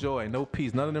happiness. No joy. No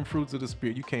peace. None of them fruits of the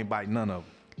Spirit. You can't bite none of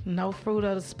them. No fruit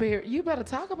of the Spirit. You better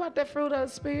talk about that fruit of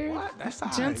the Spirit. What? That's all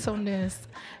right. Gentleness.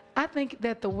 I think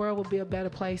that the world would be a better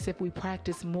place if we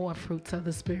practice more fruits of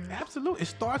the Spirit. Absolutely. It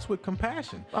starts with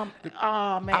compassion.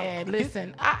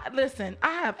 Listen. I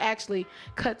have actually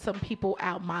cut some people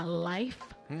out my life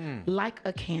like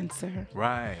a cancer.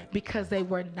 Right. Because they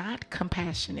were not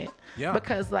compassionate. Yeah.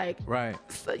 Because right.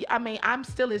 So, I'm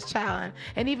still his child.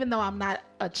 And even though I'm not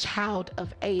a child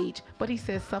of age, but he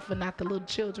says, suffer not the little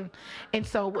children. And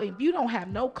so if you don't have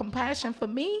no compassion for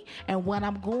me and what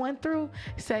I'm going through,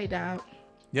 say that.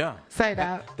 Yeah. Say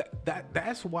that.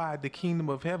 That's why the kingdom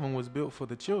of heaven was built for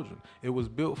the children. It was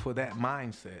built for that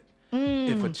mindset.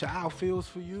 If a child feels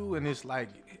for you, and it's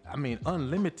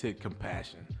unlimited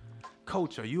compassion.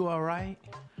 Coach, are you all right?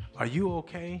 Are you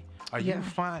okay? Are you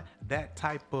fine? That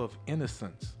type of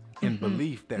innocence and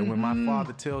belief that when my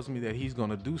father tells me that he's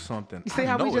going to do something, you see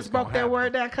how we just broke that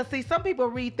word down? Because see, some people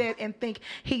read that and think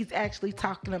he's actually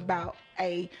talking about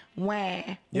a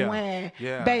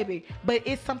baby. But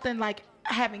it's something like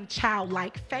having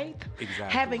childlike faith,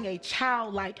 having a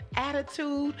childlike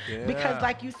attitude, because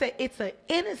like you said, it's an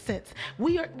innocence.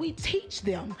 We teach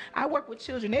them. I work with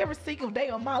children every single day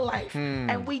of my life,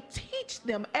 and we teach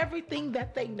them everything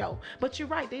that they know. But you're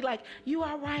right. They like, you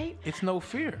all right? It's no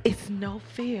fear. It's no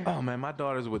fear. Oh man, my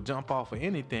daughters would jump off of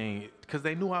anything because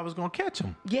they knew I was gonna catch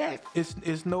them. Yes.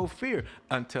 It's no fear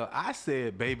until I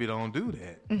said, baby, don't do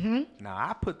that. Now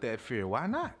I put that fear. Why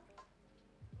not?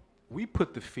 we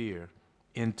put the fear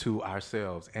into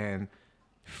ourselves, and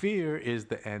fear is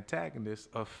the antagonist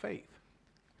of faith.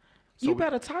 So you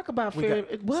better talk about fear.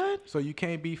 What? So you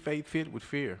can't be faith fit with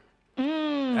fear.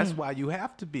 That's why you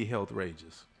have to be health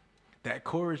rageous. That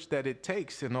courage that it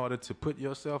takes in order to put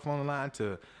yourself on the line,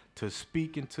 to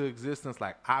speak into existence,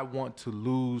 like, I want to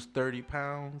lose 30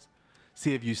 pounds.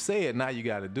 See, if you say it, now you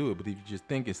got to do it. But if you just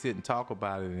think and sit and talk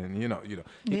about it, and you know.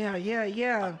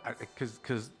 Yeah.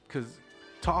 Because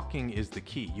talking is the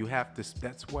key. You have to.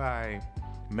 That's why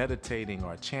meditating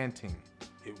or chanting,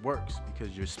 it works,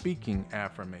 because you're speaking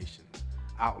affirmations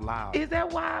out loud. Is that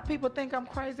why people think I'm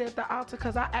crazy at the altar?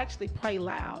 Because I actually pray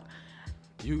loud.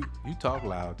 You talk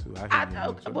loud too. I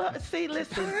know. Well, see,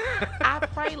 listen, I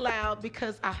pray loud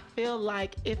because I feel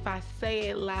like if I say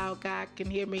it loud, God can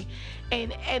hear me,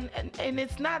 and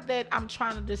it's not that I'm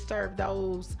trying to disturb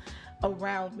those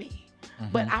around me.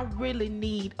 But I really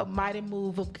need a mighty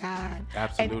move of God.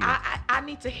 Absolutely. And I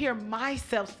need to hear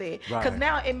myself say it. Because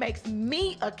now it makes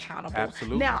me accountable.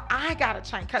 Absolutely. Now I got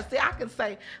to change. Because see, I can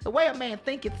say, the way a man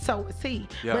thinketh, so is he.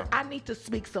 Yeah. But I need to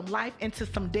speak some life into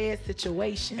some dead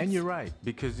situations. And you're right.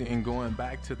 Because in going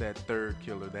back to that third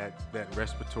killer, that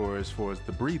respiratory, as far as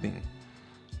the breathing,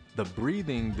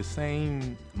 the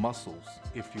same muscles,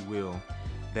 if you will,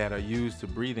 that are used to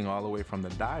breathing all the way from the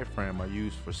diaphragm are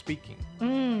used for speaking.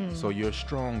 So your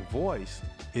strong voice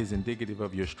is indicative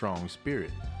of your strong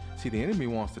spirit. See, the enemy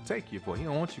wants to take your voice. He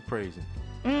don't want you praising.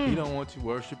 He don't want you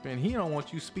worshiping. He don't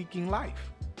want you speaking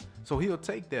life. So he'll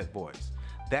take that voice.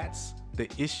 That's the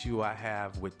issue I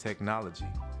have with technology.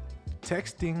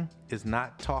 Texting is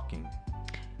not talking.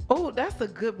 Oh, that's a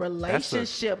good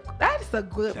relationship. That's a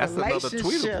good relationship.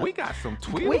 Another tweet. We got some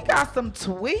tweet. We got some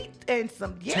tweet and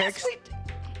some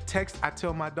text. I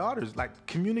tell my daughters, like,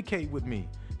 communicate with me,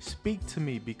 speak to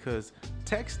me, because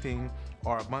texting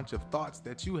are a bunch of thoughts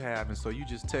that you have, and so you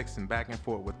just texting back and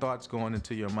forth with thoughts going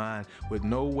into your mind with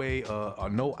no way or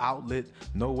no outlet,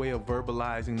 no way of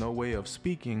verbalizing, no way of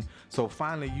speaking. So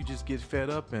finally you just get fed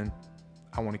up and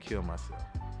I want to kill myself.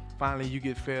 Finally you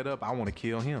get fed up, I want to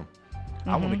kill him.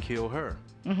 I want to kill her.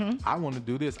 I want to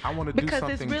do this. I want to do something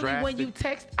drastic. Because it's really, when you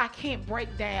text, I can't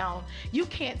break down. You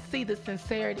can't see the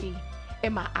sincerity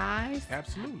in my eyes.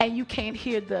 Absolutely. And you can't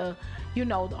hear the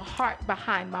heart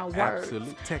behind my words.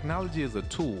 Absolutely. Technology is a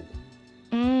tool.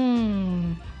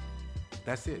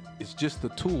 That's it. It's just a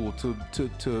tool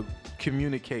to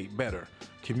communicate better,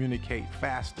 communicate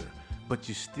faster. But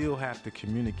you still have to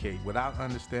communicate. Without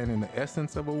understanding the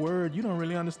essence of a word, you don't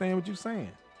really understand what you're saying.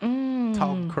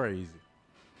 Talk crazy.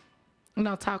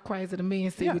 No, talk crazy to me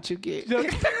and see what you get.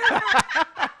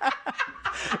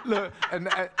 Look, and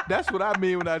that's what I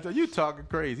mean when I tell you talking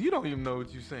crazy. You don't even know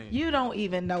what you're saying. You don't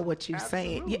even know what you're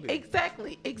saying. Yeah,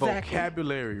 exactly.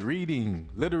 Vocabulary, reading,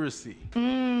 literacy.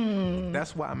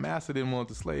 That's why Master didn't want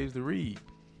the slaves to read.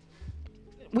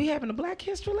 We having a Black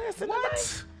History lesson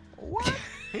What? What?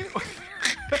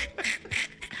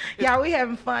 Y'all, we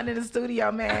having fun in the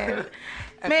studio, man.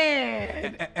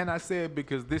 And I said,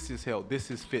 because this is health,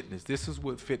 this is fitness, this is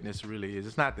what fitness really is.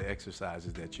 It's not the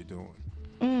exercises that you're doing.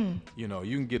 You know,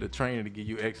 you can get a trainer to give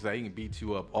you exercise. He can beat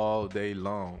you up all day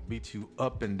long, beat you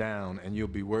up and down, and you'll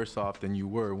be worse off than you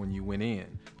were when you went in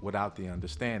without the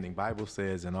understanding. Bible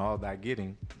says, in all thy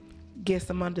getting, get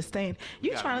some understanding.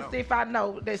 You trying to see if I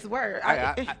know this word.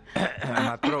 My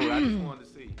throat, I just wanted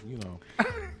to see,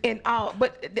 And all,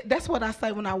 but that's what I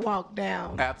say when I walk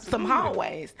down some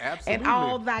hallways. Absolutely. And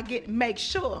all that make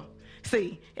sure.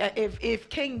 See, if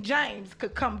King James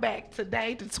could come back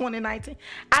today to 2019,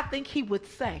 I think he would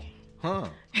say,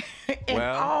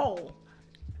 all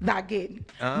thy getting,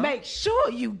 make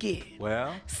sure you get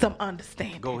some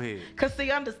understanding. Go ahead. Because see,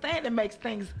 understanding makes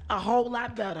things a whole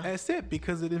lot better. That's it,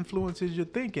 because it influences your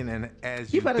thinking, and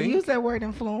as you better think, use that word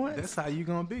influence. That's how you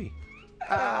gonna be.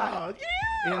 Oh,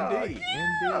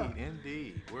 yeah.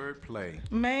 Indeed. Wordplay.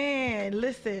 Man,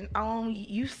 listen,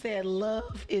 you said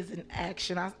love is an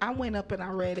action. I went up and I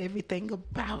read everything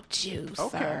about you,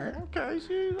 sir. Okay,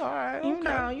 she's all right. You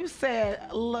know, you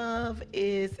said love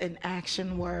is an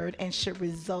action word and should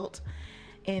result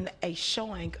in a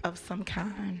showing of some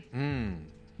kind.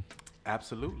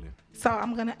 Absolutely. So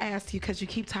I'm going to ask you, because you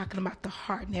keep talking about the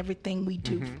heart and everything we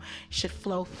do should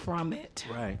flow from it.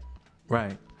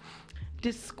 Right.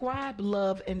 Describe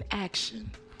love in action.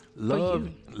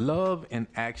 Love in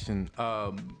action.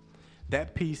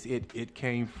 That piece, it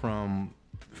came from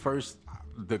first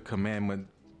the commandment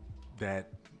that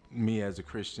me as a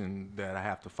Christian that I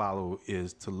have to follow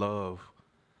is to love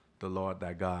the Lord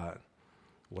thy God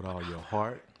with all your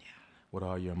heart, with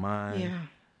all your mind,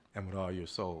 and with all your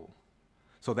soul.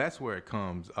 So that's where it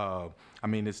comes. God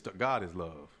is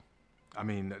love. I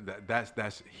mean,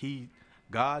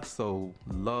 God so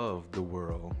loved the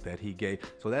world that he gave.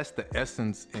 So that's the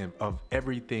essence of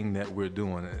everything that we're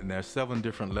doing. And there's 7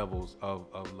 different levels of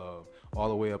love, all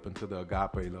the way up into the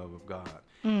agape love of God.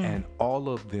 And all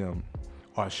of them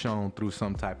are shown through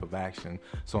some type of action.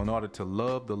 So in order to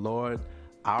love the Lord,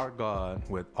 our God,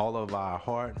 with all of our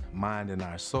heart, mind, and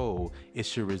our soul, it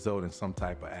should result in some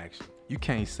type of action. You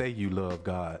can't say you love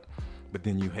God, but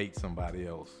then you hate somebody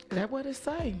else. That's what it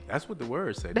say. That's what the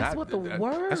word say. That's what the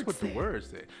word That's what the said. word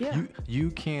say. Yeah.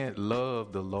 You can't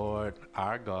love the Lord,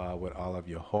 our God, with all of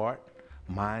your heart,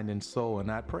 mind, and soul and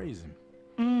not praise him.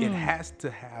 It has to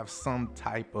have some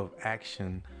type of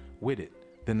action with it.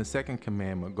 Then the second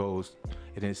commandment goes,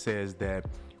 and it says that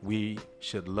we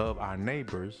should love our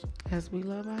neighbors As we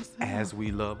love ourselves. as we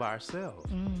love ourselves.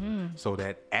 So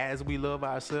that as we love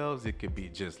ourselves, it could be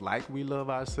just like we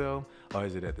love ourselves, or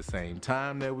is it at the same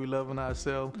time that we loving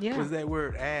ourselves? Yeah. What does that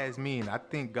word as mean? I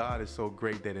think God is so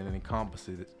great that it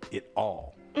encompasses it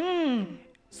all.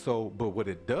 So, but what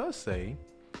it does say,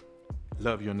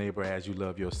 love your neighbor as you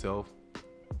love yourself,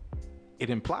 it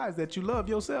implies that you love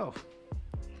yourself.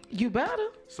 You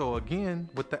better. So again,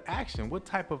 with the action, what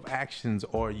type of actions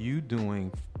are you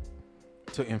doing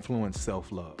to influence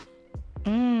self-love?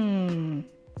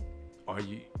 Are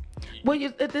you? Well,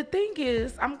 the thing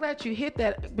is, I'm glad you hit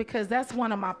that because that's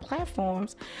one of my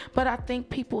platforms. But I think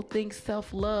people think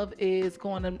self-love is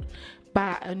going to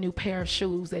buy a new pair of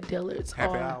shoes at Dillard's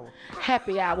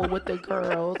happy hour with the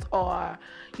girls, or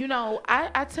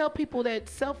I tell people that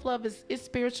self-love is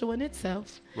spiritual in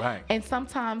itself, Right. And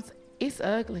sometimes it's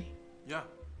ugly. Yeah.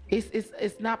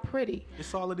 It's not pretty.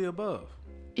 It's all of the above.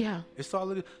 Yeah. It's all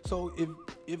of the. So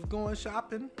if going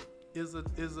shopping is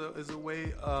a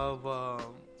way of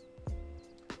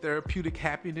therapeutic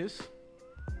happiness,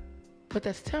 But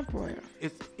that's temporary.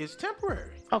 it's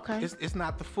temporary. Okay. It's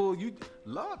not the full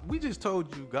love. We just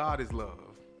told you God is love.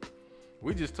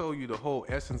 We just told you the whole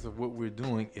essence of what we're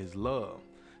doing is love.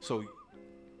 So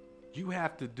you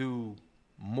have to do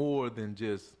more than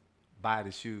just buy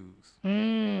the shoes.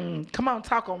 Come on,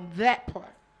 talk on that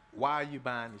part. Why are you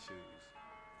buying the shoes?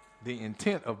 The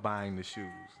intent of buying the shoes,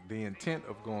 the intent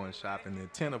of going shopping, the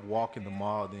intent of walking the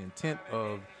mall, the intent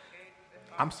of,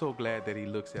 I'm so glad that he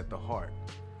looks at the heart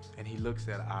and he looks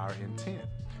at our intent.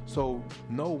 So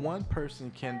no one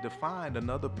person can define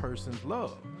another person's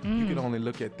love. You can only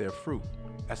look at their fruit.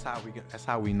 That's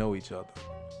how we know each other.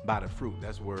 By the fruit.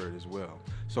 That's word as well.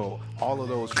 So all of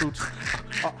those fruits,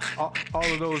 all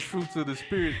of those fruits of the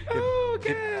spirit.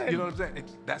 You know what I'm saying?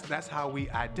 That's how we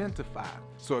identify.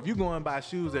 So if you go and buy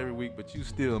shoes every week, but you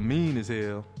still mean as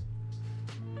hell.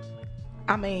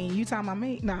 I mean, you talking about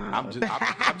me? Nah. I'm just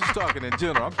talking in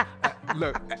general.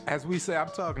 Look, as we say, I'm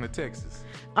talking to Texas.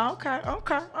 Okay.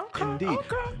 Indeed.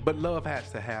 Okay. But love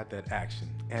has to have that action,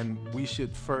 and we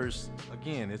should first.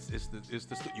 Again,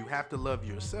 you have to love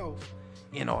yourself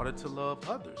in order to love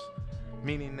others.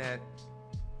 Meaning that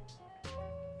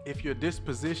if your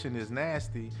disposition is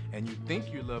nasty and you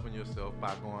think you're loving yourself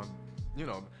by going,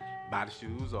 buy the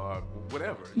shoes or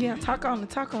whatever. Yeah, talk on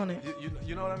it.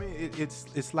 You know what I mean?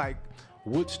 It's like,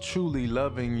 what's truly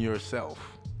loving yourself?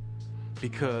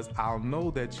 Because I'll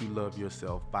know that you love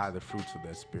yourself by the fruits of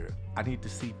that spirit. I need to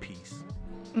see peace.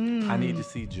 I need to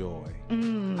see joy.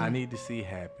 I need to see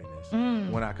happiness.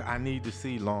 I need to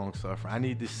see long suffering. I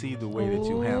need to see the way that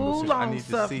you handle it. I need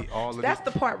to see all of That's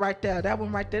this. the part right there. That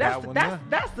one right there.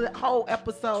 That's the whole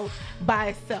episode by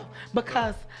itself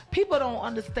because people don't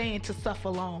understand to suffer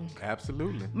long.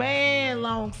 Absolutely. Man,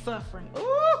 long suffering.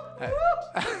 Ooh.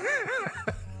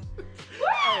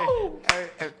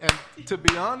 And to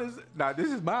be honest, now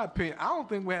this is my opinion. I don't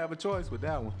think we have a choice with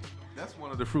that one. That's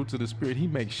one of the fruits of the spirit. He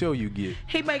makes sure you get.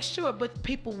 He makes sure, but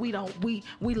people we love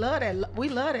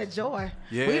that joy.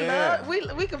 Yeah.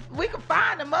 We can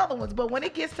find them other ones, but when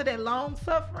it gets to that long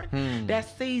suffering,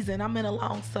 that season, I'm in a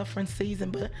long suffering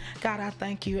season. But God, I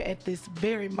thank you at this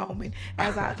very moment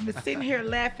as I'm sitting here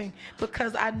laughing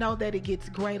because I know that it gets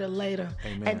greater later.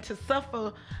 Amen. And to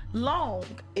suffer long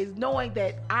is knowing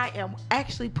that I am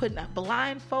actually putting a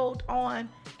blindfold on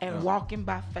and walking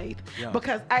by faith. Yeah.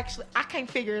 Because actually I can't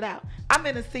figure it out. I'm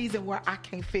in a season where I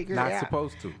can't figure it out. Not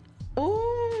supposed to.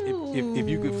 Ooh. If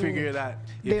you could figure it out,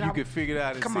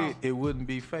 and see it, it wouldn't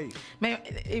be faith. Man,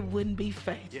 it wouldn't be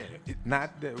faith. Yeah,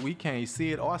 not that we can't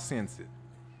see it or sense it.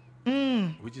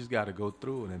 We just got to go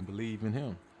through it and believe in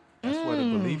Him. That's where the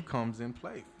belief comes in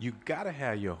play. You got to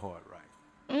have your heart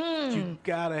right. You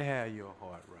got to have your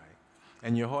heart right.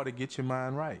 And your heart to get your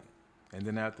mind right. And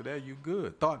then after that, you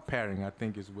good. Thought patterning, I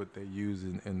think, is what they use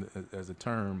as a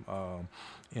term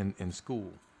in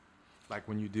school. Like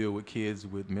when you deal with kids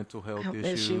with mental health Health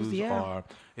issues, issues, yeah. or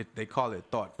they call it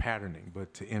thought patterning,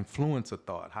 but to influence a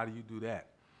thought, how do you do that?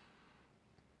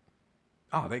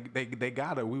 Oh, they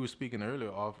got it. We were speaking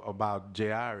earlier about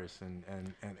Jairus and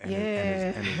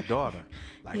his daughter.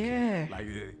 Like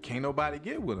can't nobody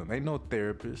get with them. Ain't no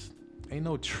therapist, ain't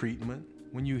no treatment.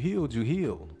 When you healed, you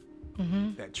healed.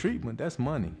 Mm-hmm. That treatment, that's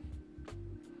money.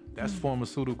 That's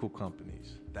pharmaceutical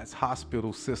companies. That's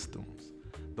hospital systems.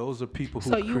 Those are people who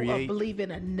create. So you believe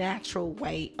in a natural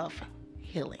way of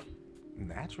healing.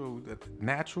 Natural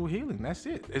healing. That's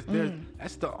it.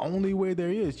 That's the only way there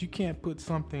is. You can't put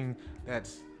something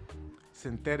that's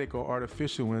synthetic or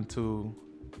artificial into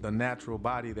the natural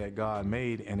body that God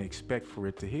made and expect for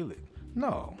it to heal it.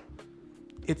 No.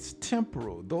 It's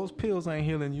temporal. Those pills ain't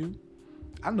healing you.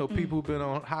 I know people who've been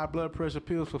on high blood pressure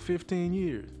pills for 15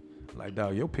 years. Like,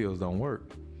 dog, your pills don't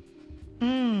work.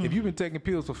 If you've been taking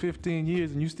pills for 15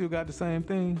 years and you still got the same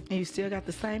thing. And you still got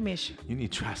the same issue. You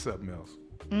need to try something else.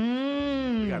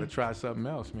 You got to try something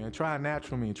else, man. Try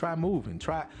natural means. Try moving.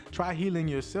 Try healing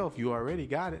yourself. You already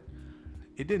got it.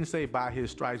 It didn't say by his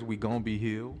stripes we gonna be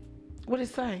healed. What did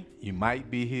it say? You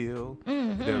might be healed.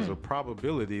 There's a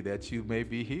probability that you may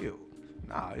be healed.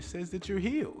 Nah, it says that you're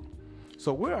healed.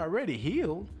 So we're already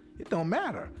healed. It don't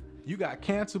matter. You got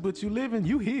cancer, but you living,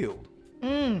 you healed.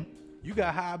 You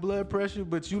got high blood pressure,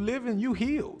 but you living, you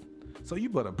healed. So you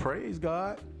better praise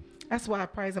God. That's why I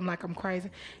praise him like I'm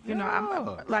crazy. You know,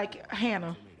 I'm like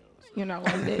Hannah. You know,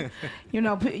 and you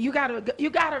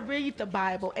gotta read the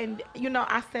Bible. And you know,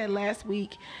 I said last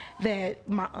week that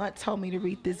my aunt told me to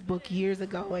read this book years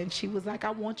ago, and she was like,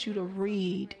 "I want you to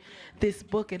read this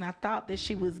book." And I thought that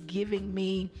she was giving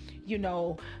me, you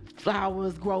know,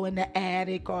 flowers grow in the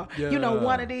attic, or you know,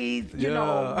 one of these, you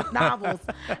know, novels.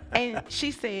 And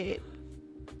she said,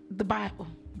 "The Bible."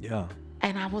 Yeah.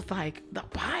 And I was like, "The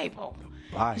Bible."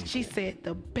 Bible. She said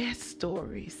the best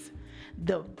stories,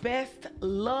 the best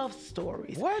love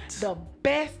stories, the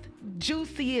best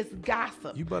juiciest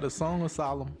gossip. You better Song of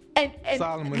Solomon. And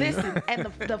Solomon. Listen, and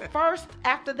the first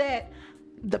after that,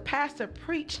 the pastor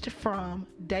preached from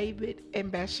David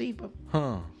and Bathsheba.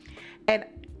 And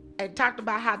talked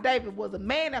about how David was a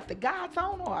man after God's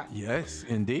own heart. Yes,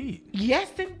 indeed.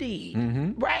 Yes, indeed.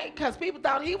 Right? Because people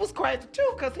thought he was crazy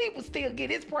too, because he would still get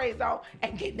his praise on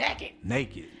and get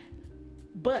naked.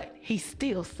 But he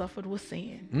still suffered with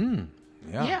sin.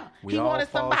 Yeah. He wanted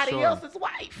somebody else's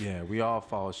wife. Yeah, we all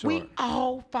fall short. We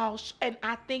all fall short. And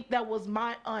I think that was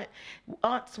my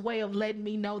aunt's way of letting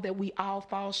me know that we all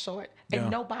fall short. And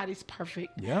nobody's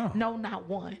perfect. Yeah. No, not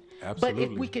one. Absolutely.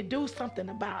 But if we could do something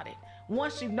about it,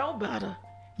 once you know better,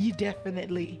 you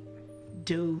definitely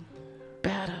do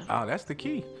better. Oh, that's the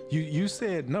key. You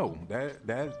said no.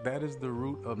 That is the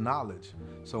root of knowledge.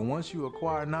 So once you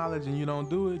acquire knowledge and you don't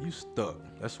do it, you stuck.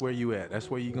 That's where you at.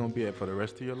 That's where you're gonna be at for the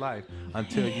rest of your life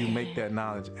until you make that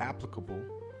knowledge applicable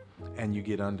and you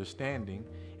get understanding,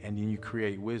 and then you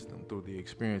create wisdom through the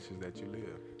experiences that you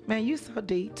live. Man, you so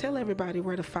deep. Tell everybody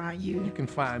where to find you. You can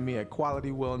find me at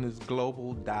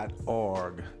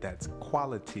qualitywellnessglobal.org. That's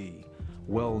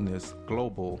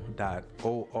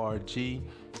qualitywellnessglobal.org.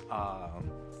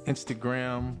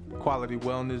 Instagram, Quality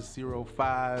Wellness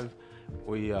 05.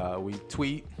 We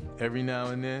tweet every now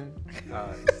and then.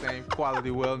 Same Quality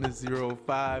Wellness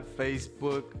 05.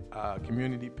 Facebook,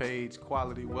 community page,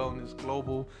 Quality Wellness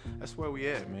Global. That's where we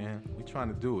at, man. We trying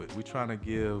to do it. We trying to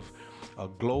give a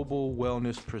global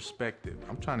wellness perspective.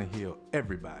 I'm trying to heal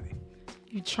everybody.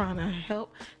 You trying to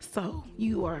help, so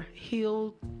you are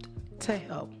healed to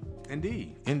help.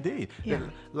 Indeed.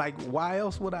 Yeah. Like, why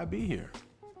else would I be here?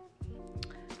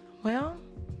 Well,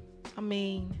 I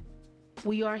mean,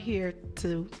 we are here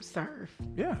to serve.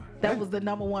 Yeah. That was the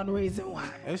number one reason why.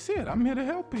 That's it. I'm here to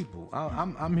help people.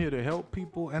 I'm here to help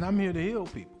people, and I'm here to heal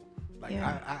people. Like,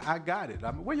 I got it.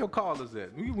 Where your callers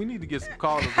at? We need to get some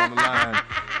callers on the line.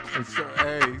 And so,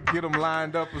 hey, get them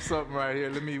lined up or something right here.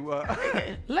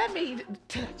 Let me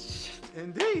touch.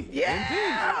 Indeed.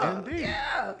 Yeah. Indeed.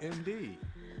 Yeah. Indeed.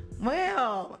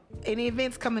 Well, any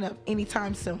events coming up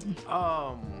anytime soon?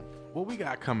 What we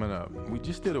got coming up? We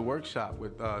just did a workshop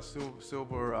with the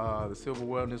Silver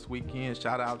Wellness Weekend.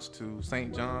 Shout outs to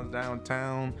St. John's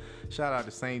downtown. Shout out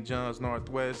to St. John's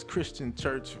Northwest Christian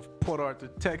Church of Port Arthur,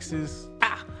 Texas.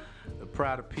 The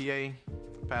Pride of PA.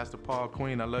 Pastor Paul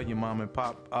Queen, I love you, Mom and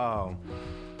Pop.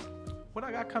 What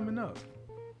I got coming up?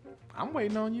 I'm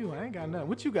waiting on you. I ain't got nothing.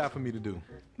 What you got for me to do?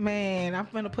 Man, I'm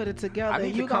gonna put it together. I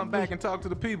need you to come back and talk to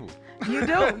the people. You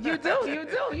do.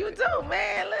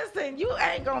 Man, listen, you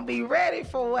ain't gonna be ready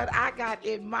for what I got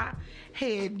in my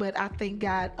head, but I think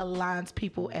God aligns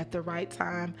people at the right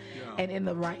time and in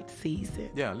the right season.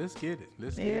 Yeah, let's get it.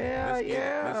 Let's get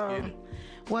it.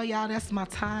 Well, y'all, that's my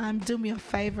time. Do me a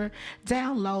favor.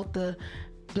 Download the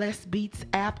Blessed Beats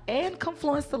app and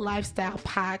Confluence the Lifestyle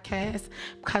podcast,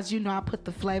 because you know I put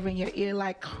the flavor in your ear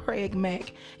like Craig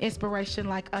Mack, inspiration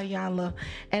like Iyanla,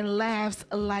 and laughs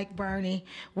like Bernie.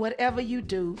 Whatever you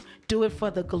do, do it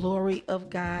for the glory of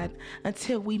God.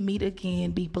 Until we meet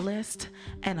again, be blessed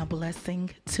and a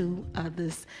blessing to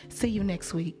others. See you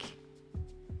next week.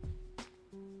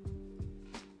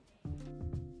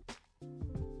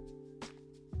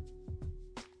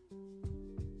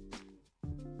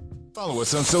 Follow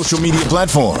us on social media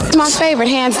platforms. It's my favorite,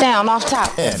 hands down, off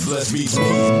top. At Blessed Beats.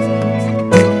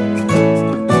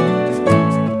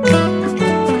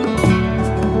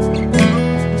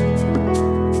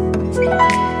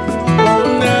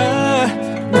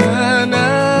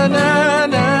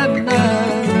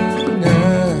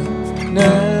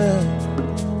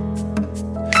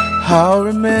 I'll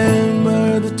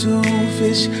remember the 2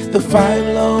 fish, the 5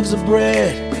 loaves of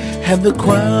bread, and the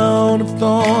crown of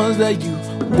thorns that you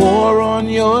wore on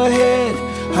your head.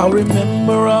 I'll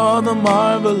remember all the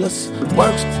marvelous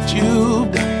works that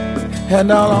you've done,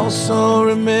 and I'll also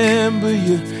remember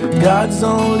you, God's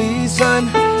only Son.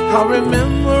 I'll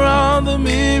remember all the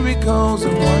miracles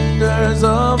and wonders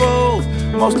of old.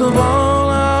 Most of all,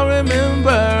 I'll remember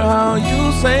how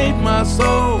you saved my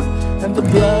soul, and the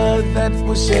blood that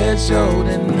was shed showed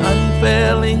an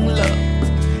unfailing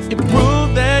love. It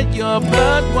proved that your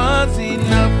blood was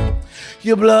enough.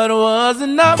 Your blood was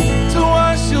enough to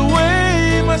wash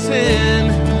away my sin.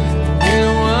 It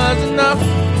was enough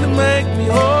to make me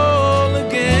whole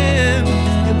again.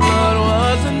 Your blood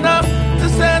was enough to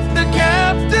set the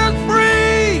captive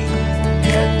free,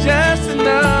 and just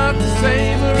enough to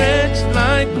save a wretch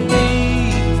like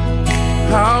me.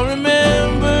 I'll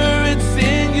remember it's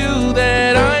in you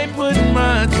that I put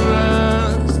my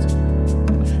trust.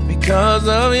 Because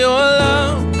of your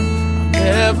love, I'll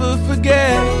never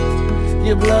forget.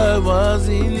 Your blood was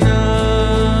enough.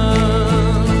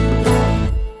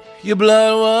 Your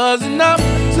blood was enough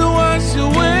to wash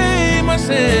away my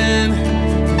sin.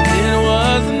 It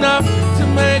was enough to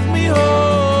make me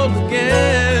whole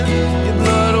again. Your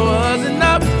blood was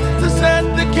enough to set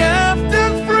the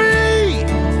captive free,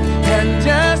 and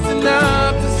just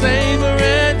enough to save a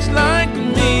wretch like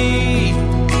me.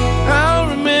 I'll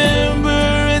remember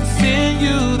it's in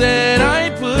you that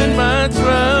I put my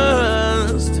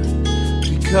trust.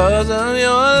 Because of your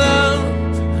love,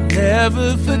 I'll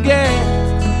never forget.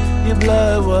 Your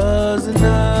blood was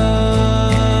enough.